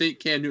 I think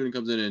Cam Newton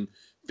comes in and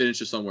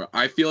finishes somewhere.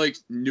 I feel like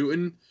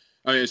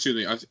I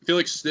feel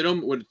like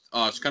Stidham would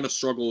kind of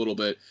struggle a little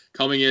bit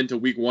coming into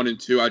week 1 and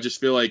 2. I just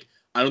feel like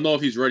I don't know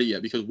if he's ready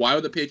yet, because why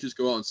would the Patriots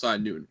go out and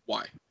sign Newton?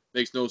 Why?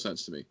 Makes no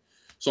sense to me.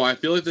 So I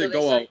feel like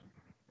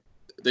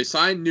they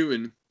sign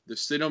Newton, the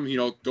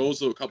Stidham,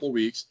 goes a couple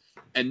weeks,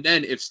 and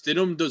then if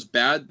Stidham does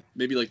bad,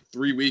 maybe like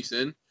 3 weeks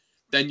in,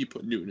 then you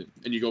put Newton in,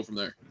 and you go from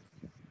there.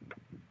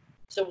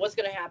 So what's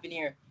going to happen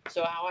here?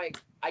 So how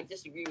I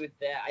disagree with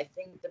that. I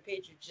think the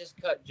Patriots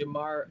just cut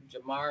Jamar,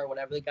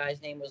 whatever the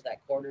guy's name was,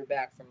 that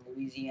quarterback from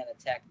Louisiana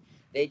Tech.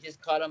 They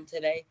just cut him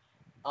today.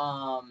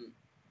 And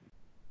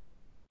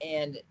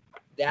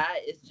that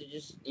is to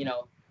just,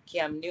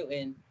 Cam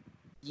Newton,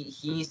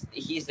 he's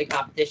the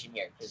competition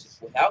here. Because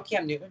without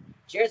Cam Newton,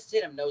 Jarrett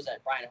Stidham knows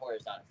that Brian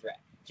Hoyer's not a threat.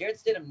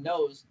 Jarrett Stidham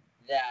knows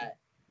that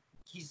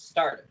he's a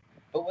starter.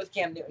 But with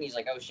Cam Newton, he's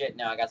like, oh, shit,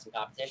 now I got some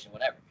competition,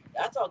 whatever.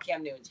 That's all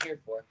Cam Newton's here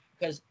for,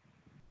 because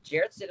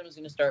Jarrett Stidham is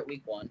going to start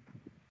week 1,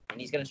 and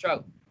he's going to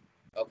struggle.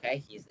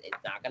 Okay, it's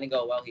not going to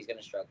go well. He's going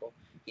to struggle.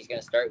 He's going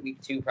to start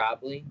week 2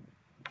 probably.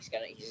 He's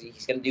going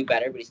to do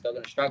better, but he's still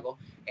going to struggle.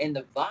 And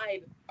the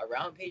vibe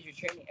around Patriots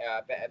training,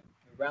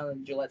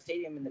 around Gillette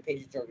Stadium and the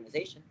Patriots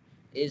organization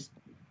is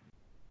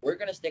we're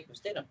going to stick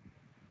with Stidham.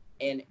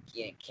 And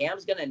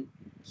Cam's going to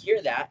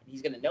hear that.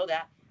 He's going to know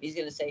that. He's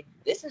going to say,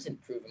 this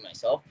isn't proving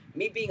myself.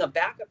 Me being a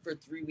backup for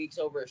 3 weeks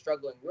over a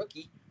struggling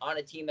rookie on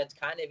a team that's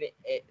kind of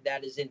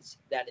that is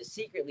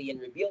secretly in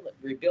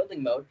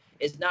rebuilding mode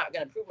is not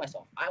going to prove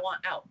myself. I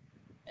want out,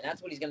 and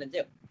that's what he's going to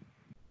do.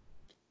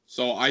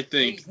 So I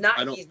think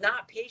he's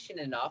not patient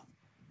enough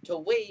to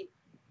wait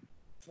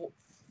for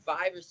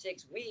 5 or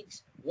 6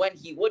 weeks when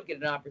he would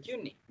get an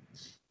opportunity.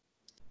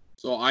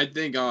 So I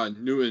think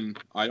Newton,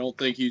 I don't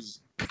think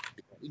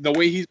the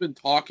way he's been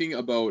talking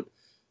about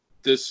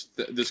this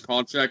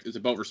contract is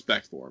about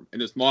respect for him,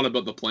 and it's not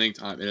about the playing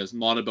time, and it's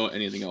not about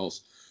anything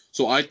else.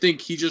 So I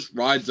think he just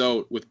rides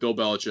out with Bill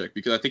Belichick,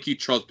 because I think he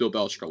trusts Bill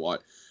Belichick a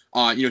lot.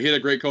 He had a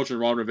great coach in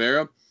Ron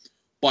Rivera,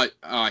 but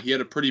he had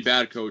a pretty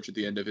bad coach at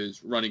the end of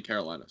his run in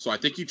Carolina. So I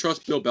think he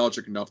trusts Bill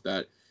Belichick enough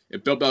that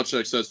if Bill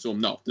Belichick says to him,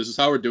 no, this is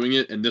how we're doing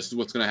it, and this is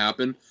what's going to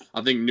happen,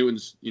 I think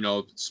Newton's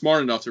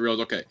smart enough to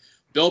realize, okay,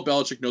 Bill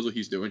Belichick knows what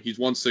he's doing. He's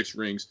won 6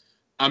 rings.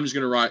 I'm just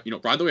going to ride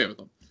the wave with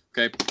him.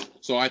 Okay,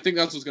 so I think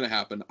that's what's going to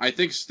happen. I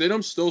think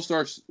Stidham still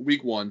starts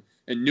week 1,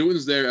 and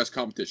Newton's there as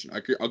competition.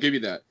 I'll give you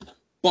that.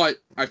 But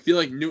I feel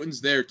like Newton's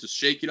there to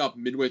shake it up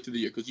midway through the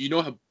year, because you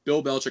know how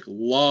Bill Belichick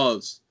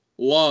loves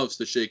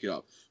to shake it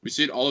up. We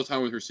see it all the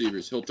time with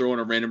receivers. He'll throw in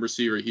a random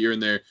receiver here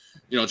and there,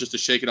 just to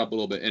shake it up a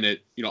little bit, and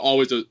it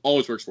always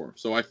works for him.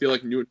 So I feel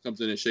like Newton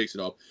comes in and shakes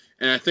it up.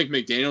 And I think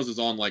McDaniels is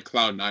on like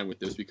cloud 9 with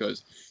this,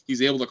 because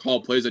he's able to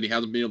call plays that he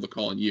hasn't been able to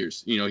call in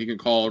years. He can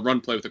call a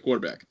run play with a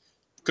quarterback.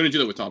 Couldn't do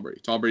that with Tom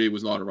Brady. Tom Brady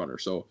was not a runner.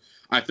 So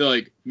I feel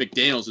like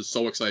McDaniels is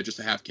so excited just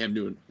to have Cam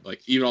Newton,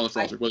 like even on the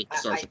roster.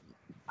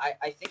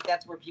 I think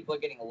that's where people are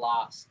getting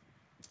lost.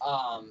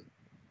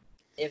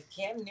 If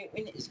Cam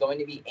Newton is going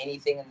to be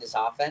anything in this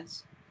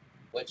offense,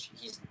 which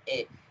he's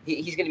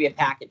going to be a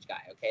package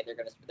guy. Okay, they're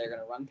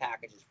gonna run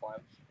packages for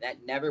him. That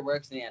never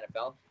works in the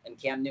NFL, and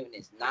Cam Newton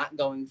is not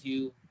going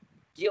to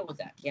deal with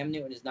that. Cam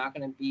Newton is not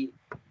going to be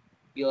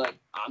like,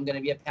 I'm going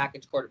to be a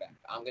package quarterback.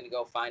 I'm going to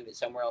go find it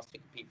somewhere else to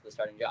compete for the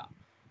starting job.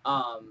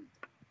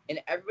 And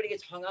everybody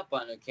gets hung up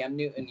on Cam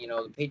Newton.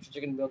 The Patriots are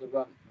going to be able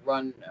to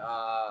run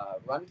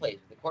plays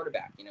with the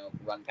quarterback.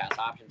 Run pass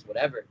options,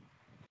 whatever.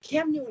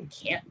 Cam Newton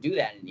can't do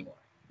that anymore.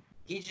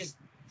 His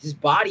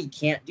body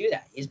can't do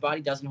that. His body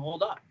doesn't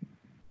hold up,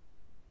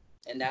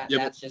 and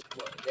that's just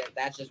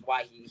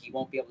why he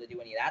won't be able to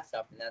do any of that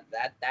stuff. And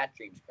that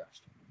dream's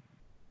crushed.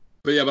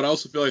 But I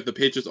also feel like the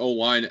Patriots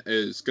O-line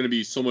is going to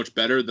be so much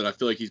better that I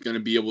feel like he's going to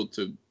be able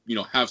to,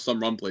 have some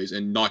run plays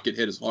and not get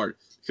hit as hard.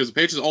 Because the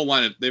Patriots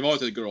O-line, they've always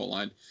had a good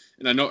O-line.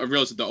 And I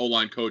realize that the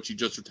O-line coach, he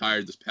just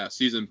retired this past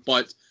season,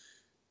 but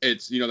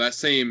it's, that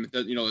same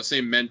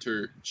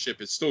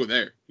mentorship is still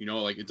there.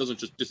 It doesn't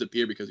just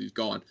disappear because he's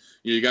gone.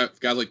 You got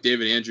guys like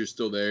David Andrews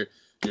still there.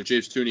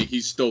 James Tooney,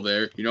 he's still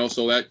there.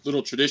 So that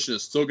little tradition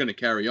is still going to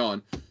carry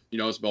on.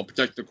 It's about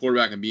protecting the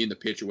quarterback and being the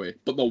Patriot way.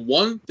 But the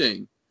one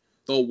thing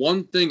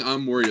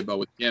I'm worried about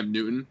with Cam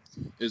Newton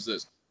is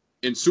this.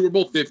 In Super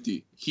Bowl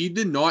 50, he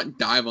did not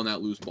dive on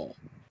that loose ball.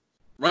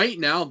 Right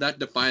now, that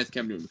defines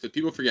Cam Newton, because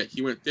people forget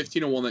he went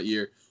 15-1 that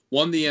year,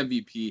 won the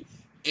MVP,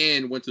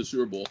 and went to the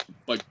Super Bowl,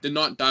 but did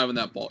not dive on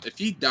that ball. If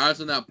he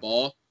dives on that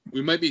ball,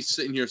 we might be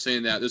sitting here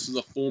saying that this is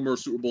a former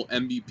Super Bowl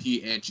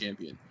MVP and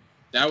champion.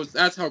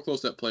 That's how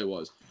close that play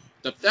was.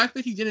 The fact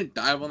that he didn't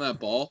dive on that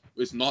ball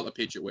is not the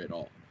Patriot way at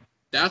all.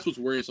 That's what's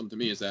worrisome to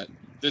me, is that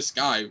this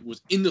guy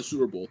was in the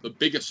Super Bowl, the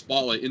biggest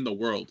spotlight in the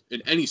world,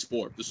 in any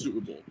sport, the Super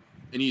Bowl.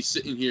 And he's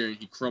sitting here and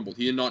he crumbled.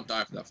 He did not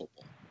dive for that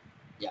football.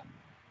 Yeah.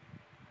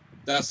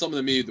 That's something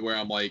to me where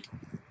I'm like,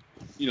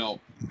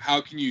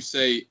 how can you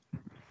say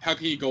how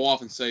can you go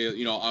off and say,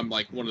 I'm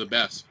like one of the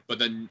best, but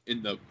then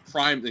in the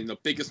prime, in the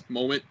biggest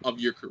moment of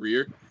your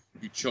career,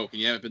 you choke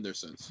and you haven't been there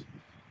since.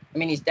 I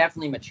mean, he's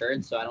definitely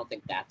matured, so I don't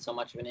think that's so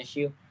much of an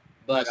issue.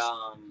 But Yes.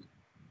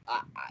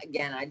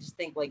 again, I just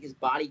think like his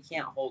body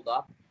can't hold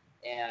up,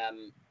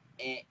 and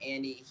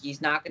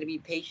he's not going to be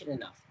patient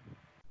enough,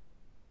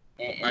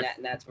 and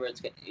that's where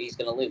he's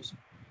going to lose.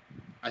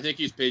 I think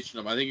he's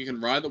patient enough. I think he can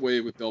ride the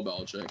wave with Bill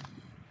Belichick.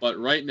 But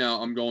right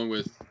now, I'm going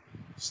with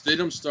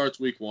Stidham starts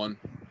week 1.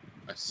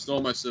 I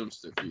stole my Stidham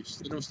stiffy.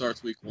 Stidham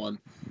starts week 1.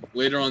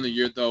 Later on in the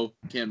year, though,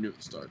 Cam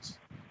Newton starts.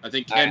 I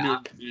think Cam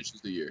Newton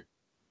finishes the year.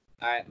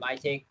 All right,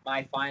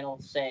 my final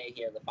say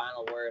here, the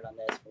final word on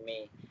this for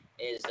me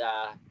is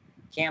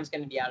Cam's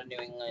going to be out of New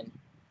England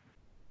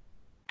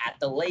at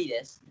the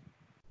latest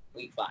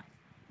week 5.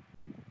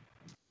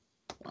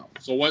 Wow.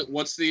 So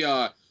what's the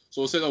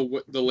so we'll say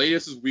the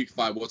latest is week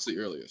 5. What's the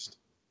earliest?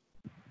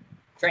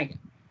 Training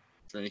camp.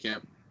 Training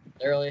camp.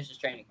 The earliest is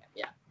training camp.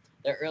 Yeah,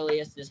 the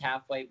earliest is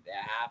halfway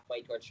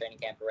towards training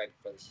camp, or right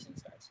before the season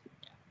starts.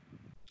 Yeah.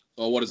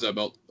 So what is that,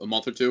 about a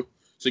month or two?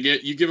 So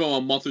you give him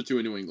a month or two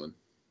in New England.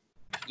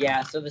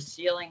 Yeah. So the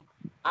ceiling,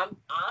 I'm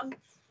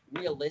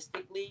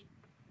realistically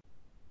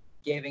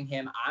giving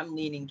him. I'm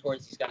leaning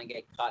towards he's going to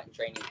get cut in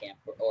training camp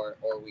or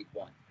week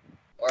 1,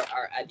 or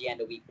at the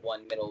end of week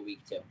 1, middle of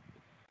week 2,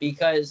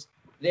 because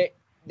they're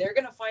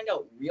going to find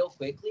out real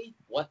quickly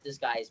what this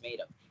guy is made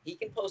of. He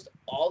can post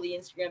all the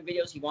Instagram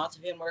videos he wants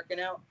of him working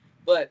out,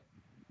 but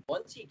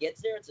once he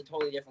gets there, it's a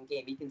totally different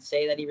game. He can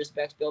say that he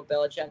respects Bill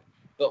Belichick,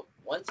 but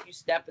once you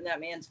step in that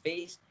man's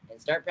face and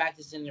start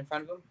practicing in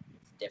front of him,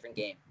 it's a different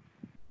game.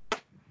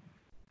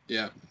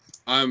 Yeah.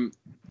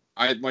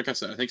 Like I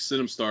said, I think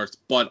Stidham starts,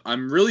 but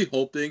I'm really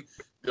hoping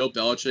Bill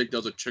Belichick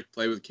does a trick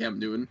play with Cam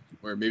Newton,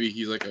 where maybe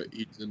he's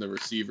in the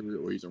receiver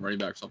or he's a running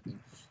back or something.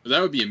 But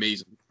that would be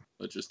amazing.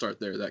 Let's just start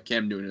there. That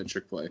Cam Newton in a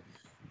trick play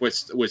with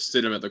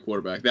Stidham at the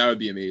quarterback. That would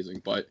be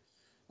amazing. But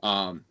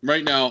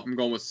right now, I'm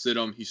going with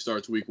Stidham. He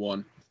starts week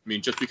 1. I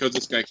mean, just because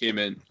this guy came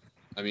in,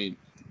 I mean,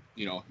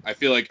 I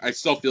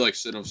still feel like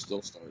Stidham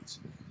still starts.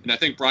 And I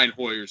think Brian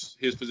Hoyer's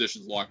his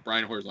position's locked.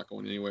 Brian Hoyer's not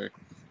going anywhere.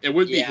 It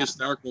would be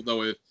hysterical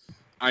though if,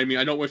 I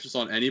don't wish this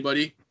on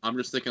anybody. I'm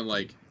just thinking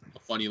like a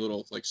funny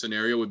little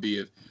scenario would be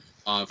if,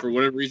 for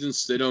whatever reason,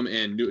 Stidham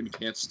and Newton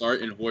can't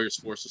start and Hoyer's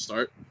forced to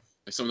start,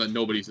 like something that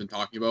nobody's been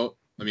talking about.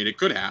 I mean, it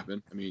could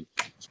happen. I mean,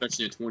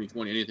 especially in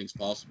 2020, anything's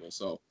possible.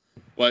 So,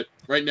 but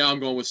right now I'm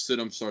going with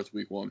Stidham starts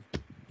week 1.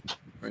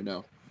 Right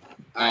now.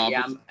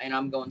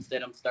 I'm going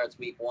Stidham starts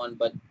week 1,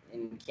 but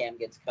Cam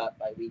gets cut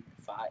by week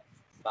 5,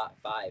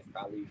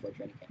 probably before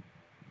training camp.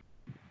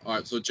 All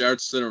right, so Jarrett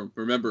Stidham,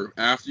 remember,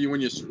 after you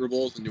win your Super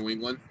Bowls in New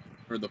England,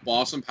 or the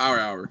Boston Power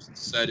Hour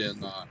said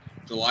in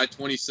July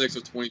 26th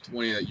of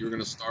 2020 that you were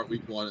going to start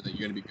week 1 and that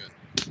you're going to be good.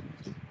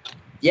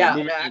 Yeah,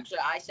 actually,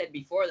 I said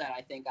before that,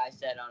 I think I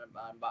said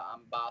on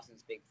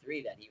Boston's Big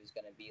 3 that he was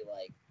going to be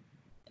like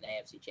an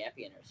AFC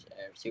champion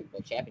or Super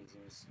Bowl champion. He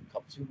was a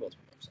couple Super Bowls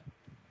with him, so.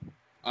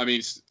 I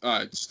mean,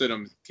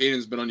 Stidham,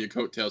 Caden's been on your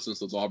coattails since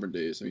those Auburn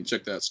days. I mean,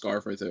 check that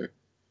scarf right there.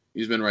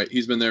 He's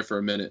been there for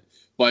a minute.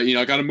 But,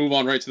 I got to move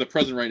on right to the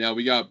present right now.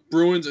 We got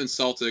Bruins and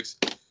Celtics.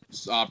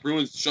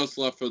 Bruins just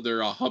left for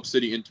their hub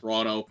city in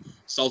Toronto.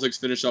 Celtics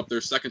finish up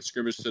their second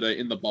scrimmage today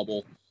in the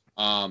bubble.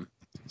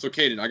 So,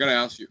 Caden, I got to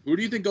ask you, who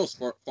do you think goes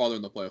farther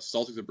in the playoffs,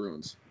 Celtics or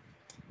Bruins?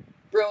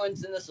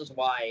 Bruins, and this is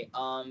why.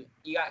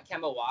 You got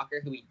Kemba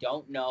Walker, who we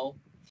don't know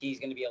if he's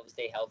going to be able to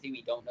stay healthy.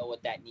 We don't know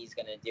what that knee's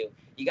going to do.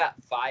 You got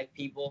 5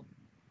 people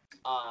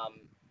on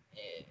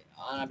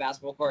a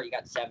basketball court. You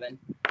got 7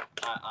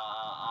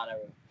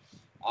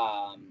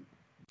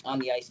 on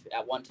the ice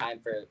at one time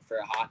for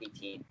a hockey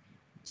team.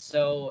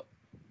 So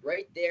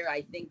right there,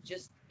 I think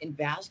just in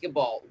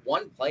basketball,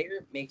 one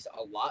player makes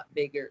a lot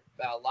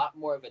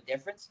more of a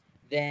difference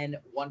than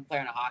one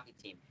player on a hockey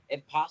team.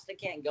 If Pasta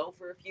can't go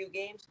for a few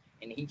games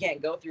and he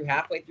can't go through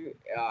halfway through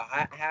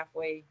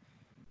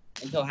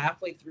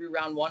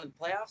round 1 of the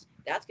playoffs,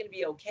 that's going to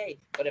be okay.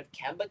 But if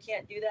Kemba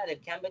can't do that,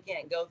 if Kemba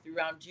can't go through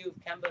round 2,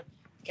 if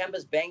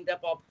Kemba's banged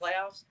up all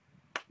playoffs,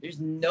 there's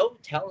no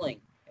telling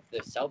if the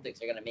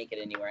Celtics are going to make it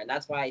anywhere. And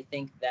that's why I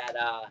think that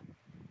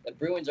the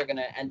Bruins are going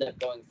to end up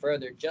going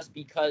further, just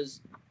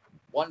because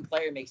one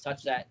player makes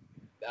such a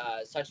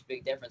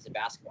big difference in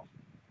basketball.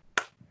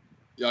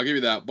 Yeah, I'll give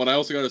you that. But I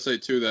also got to say,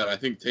 too, that I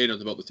think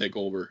Tatum's about to take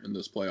over in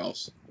this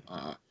playoffs.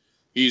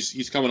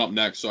 He's coming up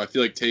next, so I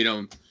feel like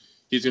Tatum,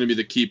 he's going to be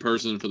the key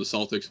person for the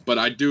Celtics. But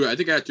I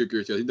think I have to agree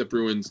with you. I think the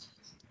Bruins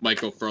might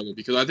go further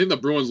because I think the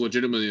Bruins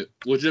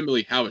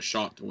legitimately have a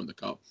shot to win the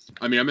Cup.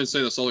 I mean, I've been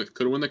saying the Celtics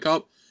could win the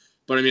Cup,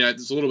 but I mean,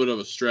 it's a little bit of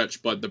a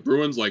stretch. But the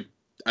Bruins,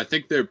 I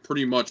think they're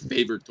pretty much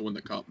favored to win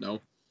the Cup,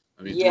 no?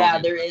 I mean, yeah,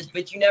 there is,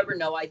 but you never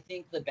know. I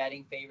think the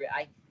betting favorite,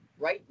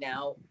 right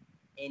now,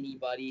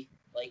 anybody,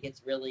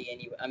 it's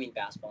really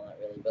basketball, not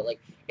really, but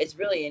it's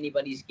really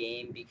anybody's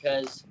game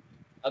because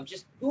of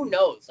just who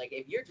knows.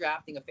 If you're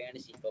drafting a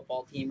fantasy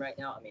football team right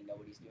now, I mean,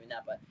 nobody's doing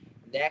that, but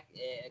in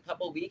a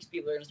couple of weeks,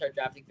 people are going to start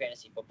drafting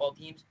fantasy football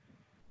teams.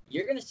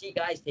 you're going to see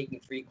guys taking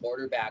 3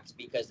 quarterbacks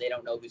because they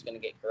don't know who's going to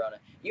get corona.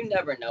 You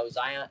never know.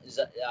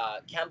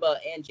 Kemba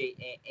and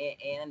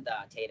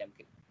Tatum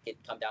could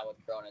come down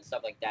with corona and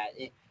stuff like that.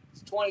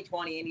 It's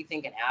 2020.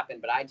 Anything can happen,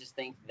 but I just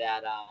think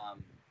that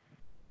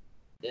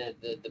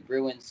the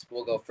Bruins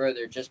will go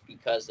further just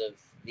because of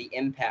the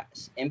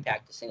impact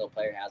a single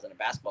player has on a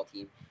basketball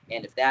team.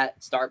 And if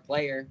that star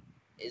player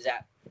is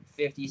at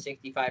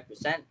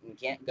 50-65% and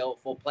can't go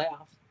full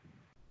playoff,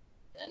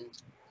 then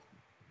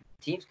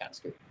the team's kind of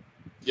screwed.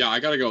 Yeah, I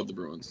gotta go with the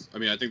Bruins. I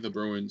mean, I think the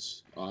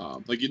Bruins,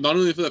 like not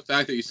only for the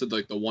fact that you said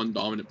like the one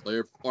dominant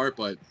player part,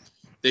 but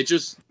they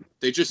just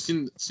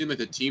seem like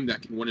the team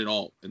that can win it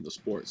all in the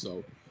sport.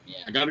 So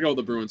Yeah. I gotta go with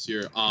the Bruins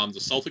here. The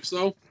Celtics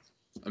though,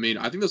 I mean,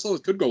 I think the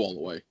Celtics could go all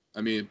the way.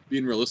 I mean,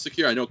 being realistic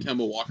here, I know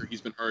Kemba Walker,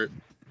 he's been hurt,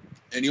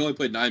 and he only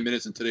played 9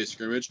 minutes in today's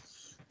scrimmage,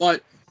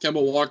 but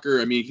Kemba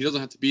Walker, I mean, he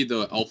doesn't have to be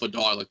the alpha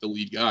dog like the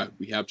lead guy.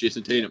 We have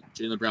Jason Tatum,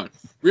 Jaylen Brown.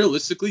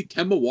 Realistically,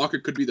 Kemba Walker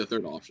could be the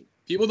third option.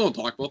 People don't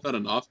talk about that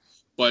enough,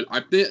 but I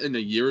bet in a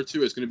year or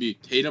two, it's going to be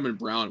Tatum and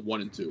Brown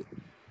 1 and 2.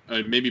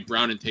 Maybe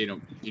Brown and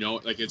Tatum. You know,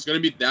 like it's going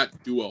to be that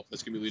duo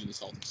that's going to be leading the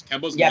Celtics.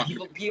 Kemba's not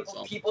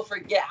people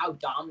forget how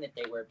dominant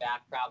they were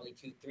back probably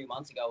 2-3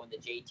 months ago when the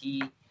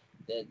JT,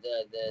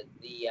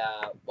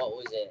 what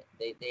was it?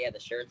 They had the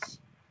shirts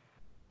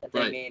that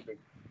they made.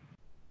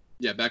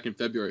 Yeah, back in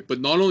February.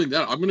 But not only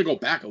that, I'm going to go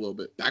back a little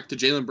bit. Back to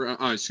Jason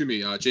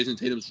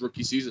Tatum's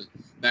rookie season.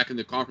 Back in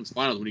the conference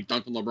finals when he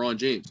dunked on LeBron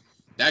James.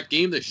 That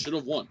game they should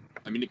have won.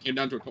 I mean, it came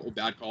down to a couple of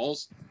bad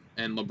calls,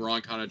 and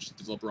LeBron kind of just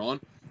did LeBron.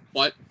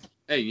 But,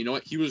 hey, you know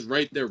what? He was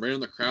right there, right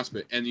on the crest of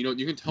it. And, you know,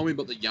 you can tell me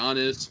about the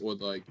Giannis or,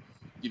 like,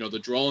 you know, the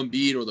Joel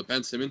Embiid or the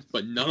Ben Simmons,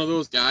 but none of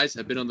those guys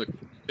have been on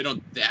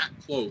that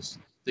close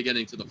to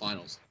getting to the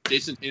finals.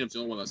 Jason Tatum's the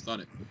only one that's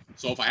done it.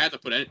 So if I had to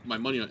put my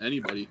money on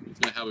anybody who's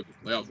going to have a good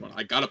playoff run,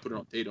 I got to put it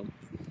on Tatum.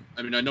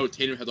 I mean, I know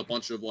Tatum has a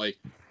bunch of, like,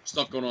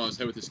 stuff going on in his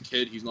head with his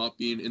kid. He's not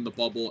being in the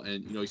bubble,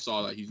 and, you know, you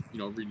saw that he's, you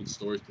know, reading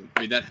stories.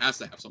 I mean, that has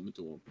to have something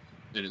to him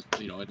in his,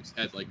 you know, in his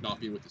head, like, not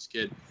being with his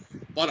kid.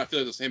 But I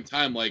feel at the same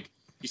time, like,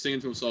 he's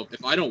thinking to himself,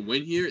 if I don't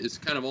win here, it's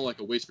kind of all like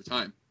a waste for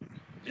time.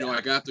 You know, I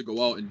got to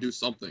go out and do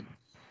something.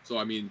 So,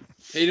 I mean,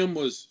 Tatum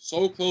was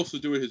so close to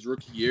doing his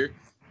rookie year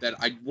that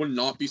I would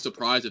not be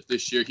surprised if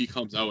this year he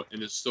comes out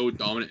and is so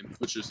dominant and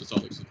pushes the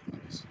Celtics to the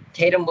finals.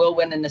 Tatum will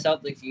win in the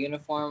Celtics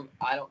uniform.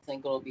 I don't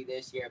think it'll be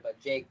this year, but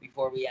Jake,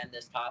 before we end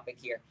this topic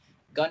here,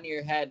 gun to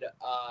your head,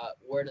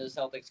 where do the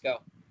Celtics go?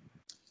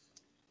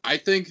 I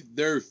think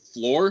their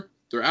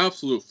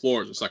absolute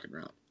floor is the second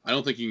round. I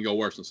don't think you can go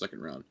worse in the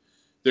second round.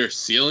 Their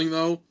ceiling,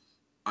 though,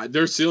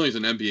 their ceiling is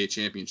an NBA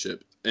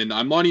championship. And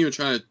I'm not even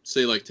trying to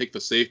say, like, take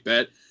the safe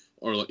bet,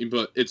 but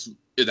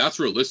that's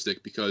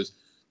realistic because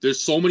there's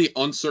so many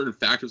uncertain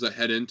factors that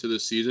head into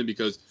this season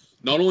because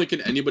not only can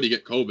anybody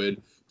get COVID,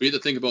 but you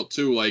have to think about,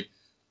 too, like,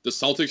 the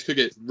Celtics could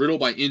get riddled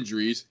by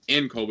injuries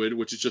and COVID,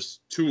 which is just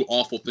two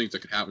awful things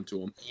that could happen to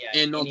them.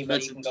 Yeah, and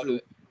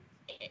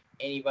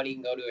anybody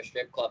can go to a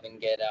strip club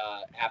and get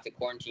have to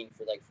quarantine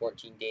for like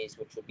 14 days,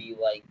 which will be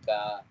like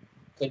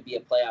could be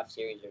a playoff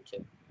series or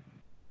two.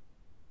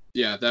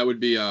 Yeah, that would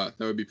be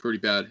pretty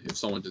bad if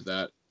someone did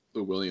that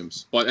to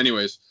Williams. But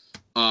anyways,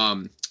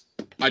 I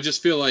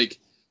just feel like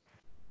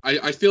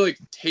I feel like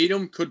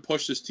Tatum could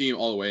push this team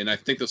all the way, and I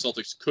think the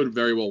Celtics could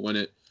very well win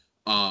it.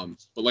 But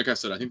like I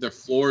said, I think their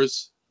floor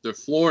is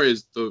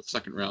the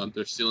second round.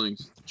 Their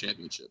ceiling's the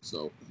championship.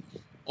 So,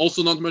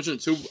 also not to mention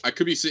too, I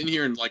could be sitting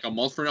here in like a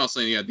month from now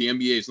saying, yeah, the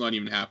NBA is not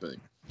even happening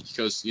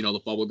because you know the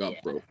bubble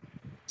got broke.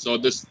 So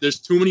there's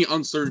too many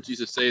uncertainties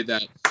to say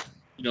that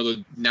you know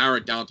to narrow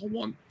it down to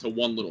one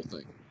little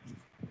thing.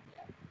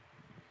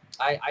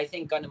 I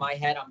think gun to my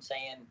head, I'm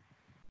saying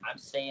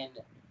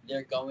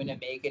they're going to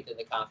make it to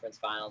the conference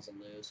finals and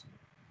lose.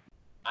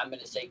 I'm going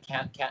to say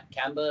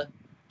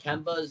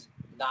Kemba's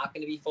not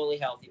going to be fully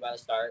healthy by the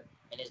start,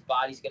 and his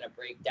body's going to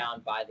break down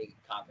by the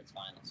conference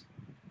finals.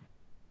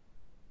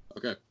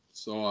 Okay,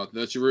 so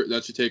that's your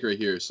take right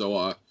here.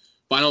 So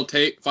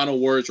final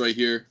words right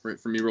here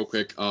for me real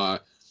quick.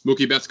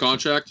 Mookie Betts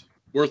contract,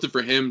 worth it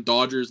for him.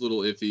 Dodgers, little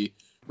iffy.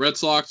 Red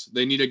Sox,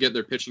 they need to get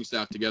their pitching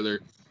staff together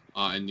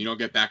and, you know,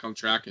 get back on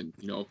track and,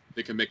 you know,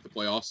 they can make the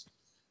playoffs.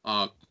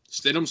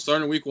 Stidham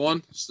starting week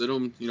 1.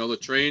 Stidham, you know, the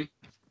train,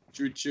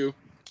 choo-choo,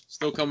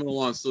 still coming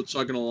along, still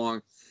chugging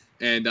along.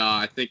 And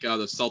I think the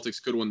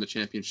Celtics could win the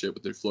championship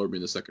with their floor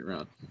being the second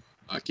round.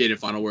 Kaden,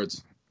 final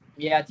words.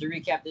 Yeah, to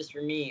recap this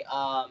for me,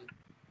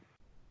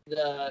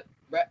 the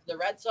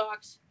Red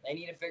Sox, they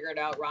need to figure it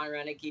out. Ron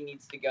Renicky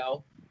needs to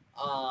go.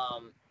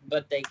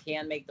 But they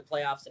can make the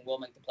playoffs and will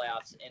make the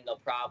playoffs, and they'll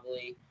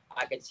probably,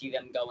 I could see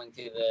them going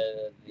to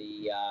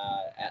the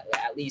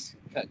at least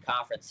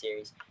conference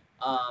series.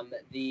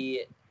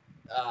 The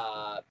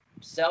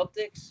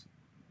Celtics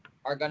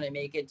are going to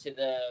make it to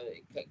the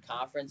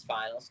conference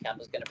finals.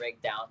 Kemba's going to break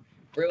down.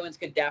 Bruins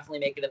could definitely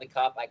make it to the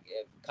cup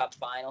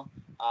final.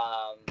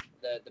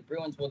 The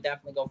Bruins will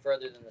definitely go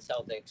further than the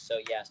Celtics. So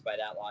yes, by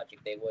that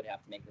logic, they would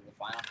have to make it to the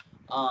final.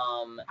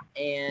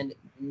 And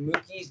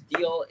Mookie's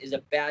deal is a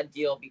bad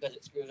deal because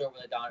it screws over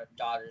the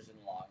Dodgers in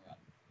the long run.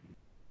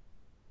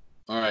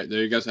 All right,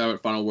 there you guys have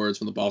it. Final words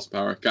from the Boston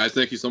Power. Guys,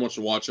 thank you so much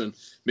for watching.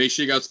 Make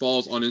sure you guys follow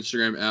us on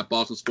Instagram at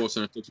Boston Sports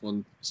Center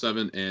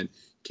 617 and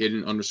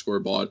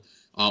Caden_Bod.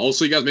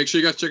 Also, you guys, make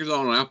sure you guys check us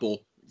out on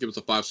Apple. Give us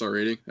a 5-star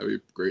rating. That would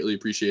be greatly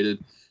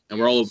appreciated. And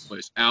we're all over the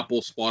place. Apple,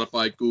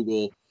 Spotify,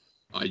 Google,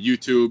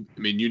 YouTube. I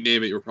mean, you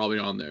name it, we're probably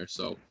on there.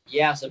 So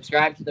yeah,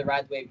 subscribe to the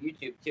Ride the Wave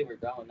YouTube too. We're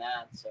growing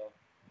that. So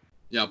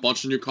yeah, a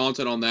bunch of new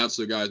content on that.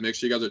 So guys, make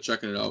sure you guys are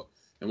checking it out.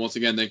 And once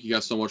again, thank you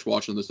guys so much for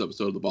watching this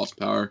episode of the Boston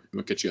Power. And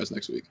we'll catch you guys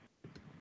next week.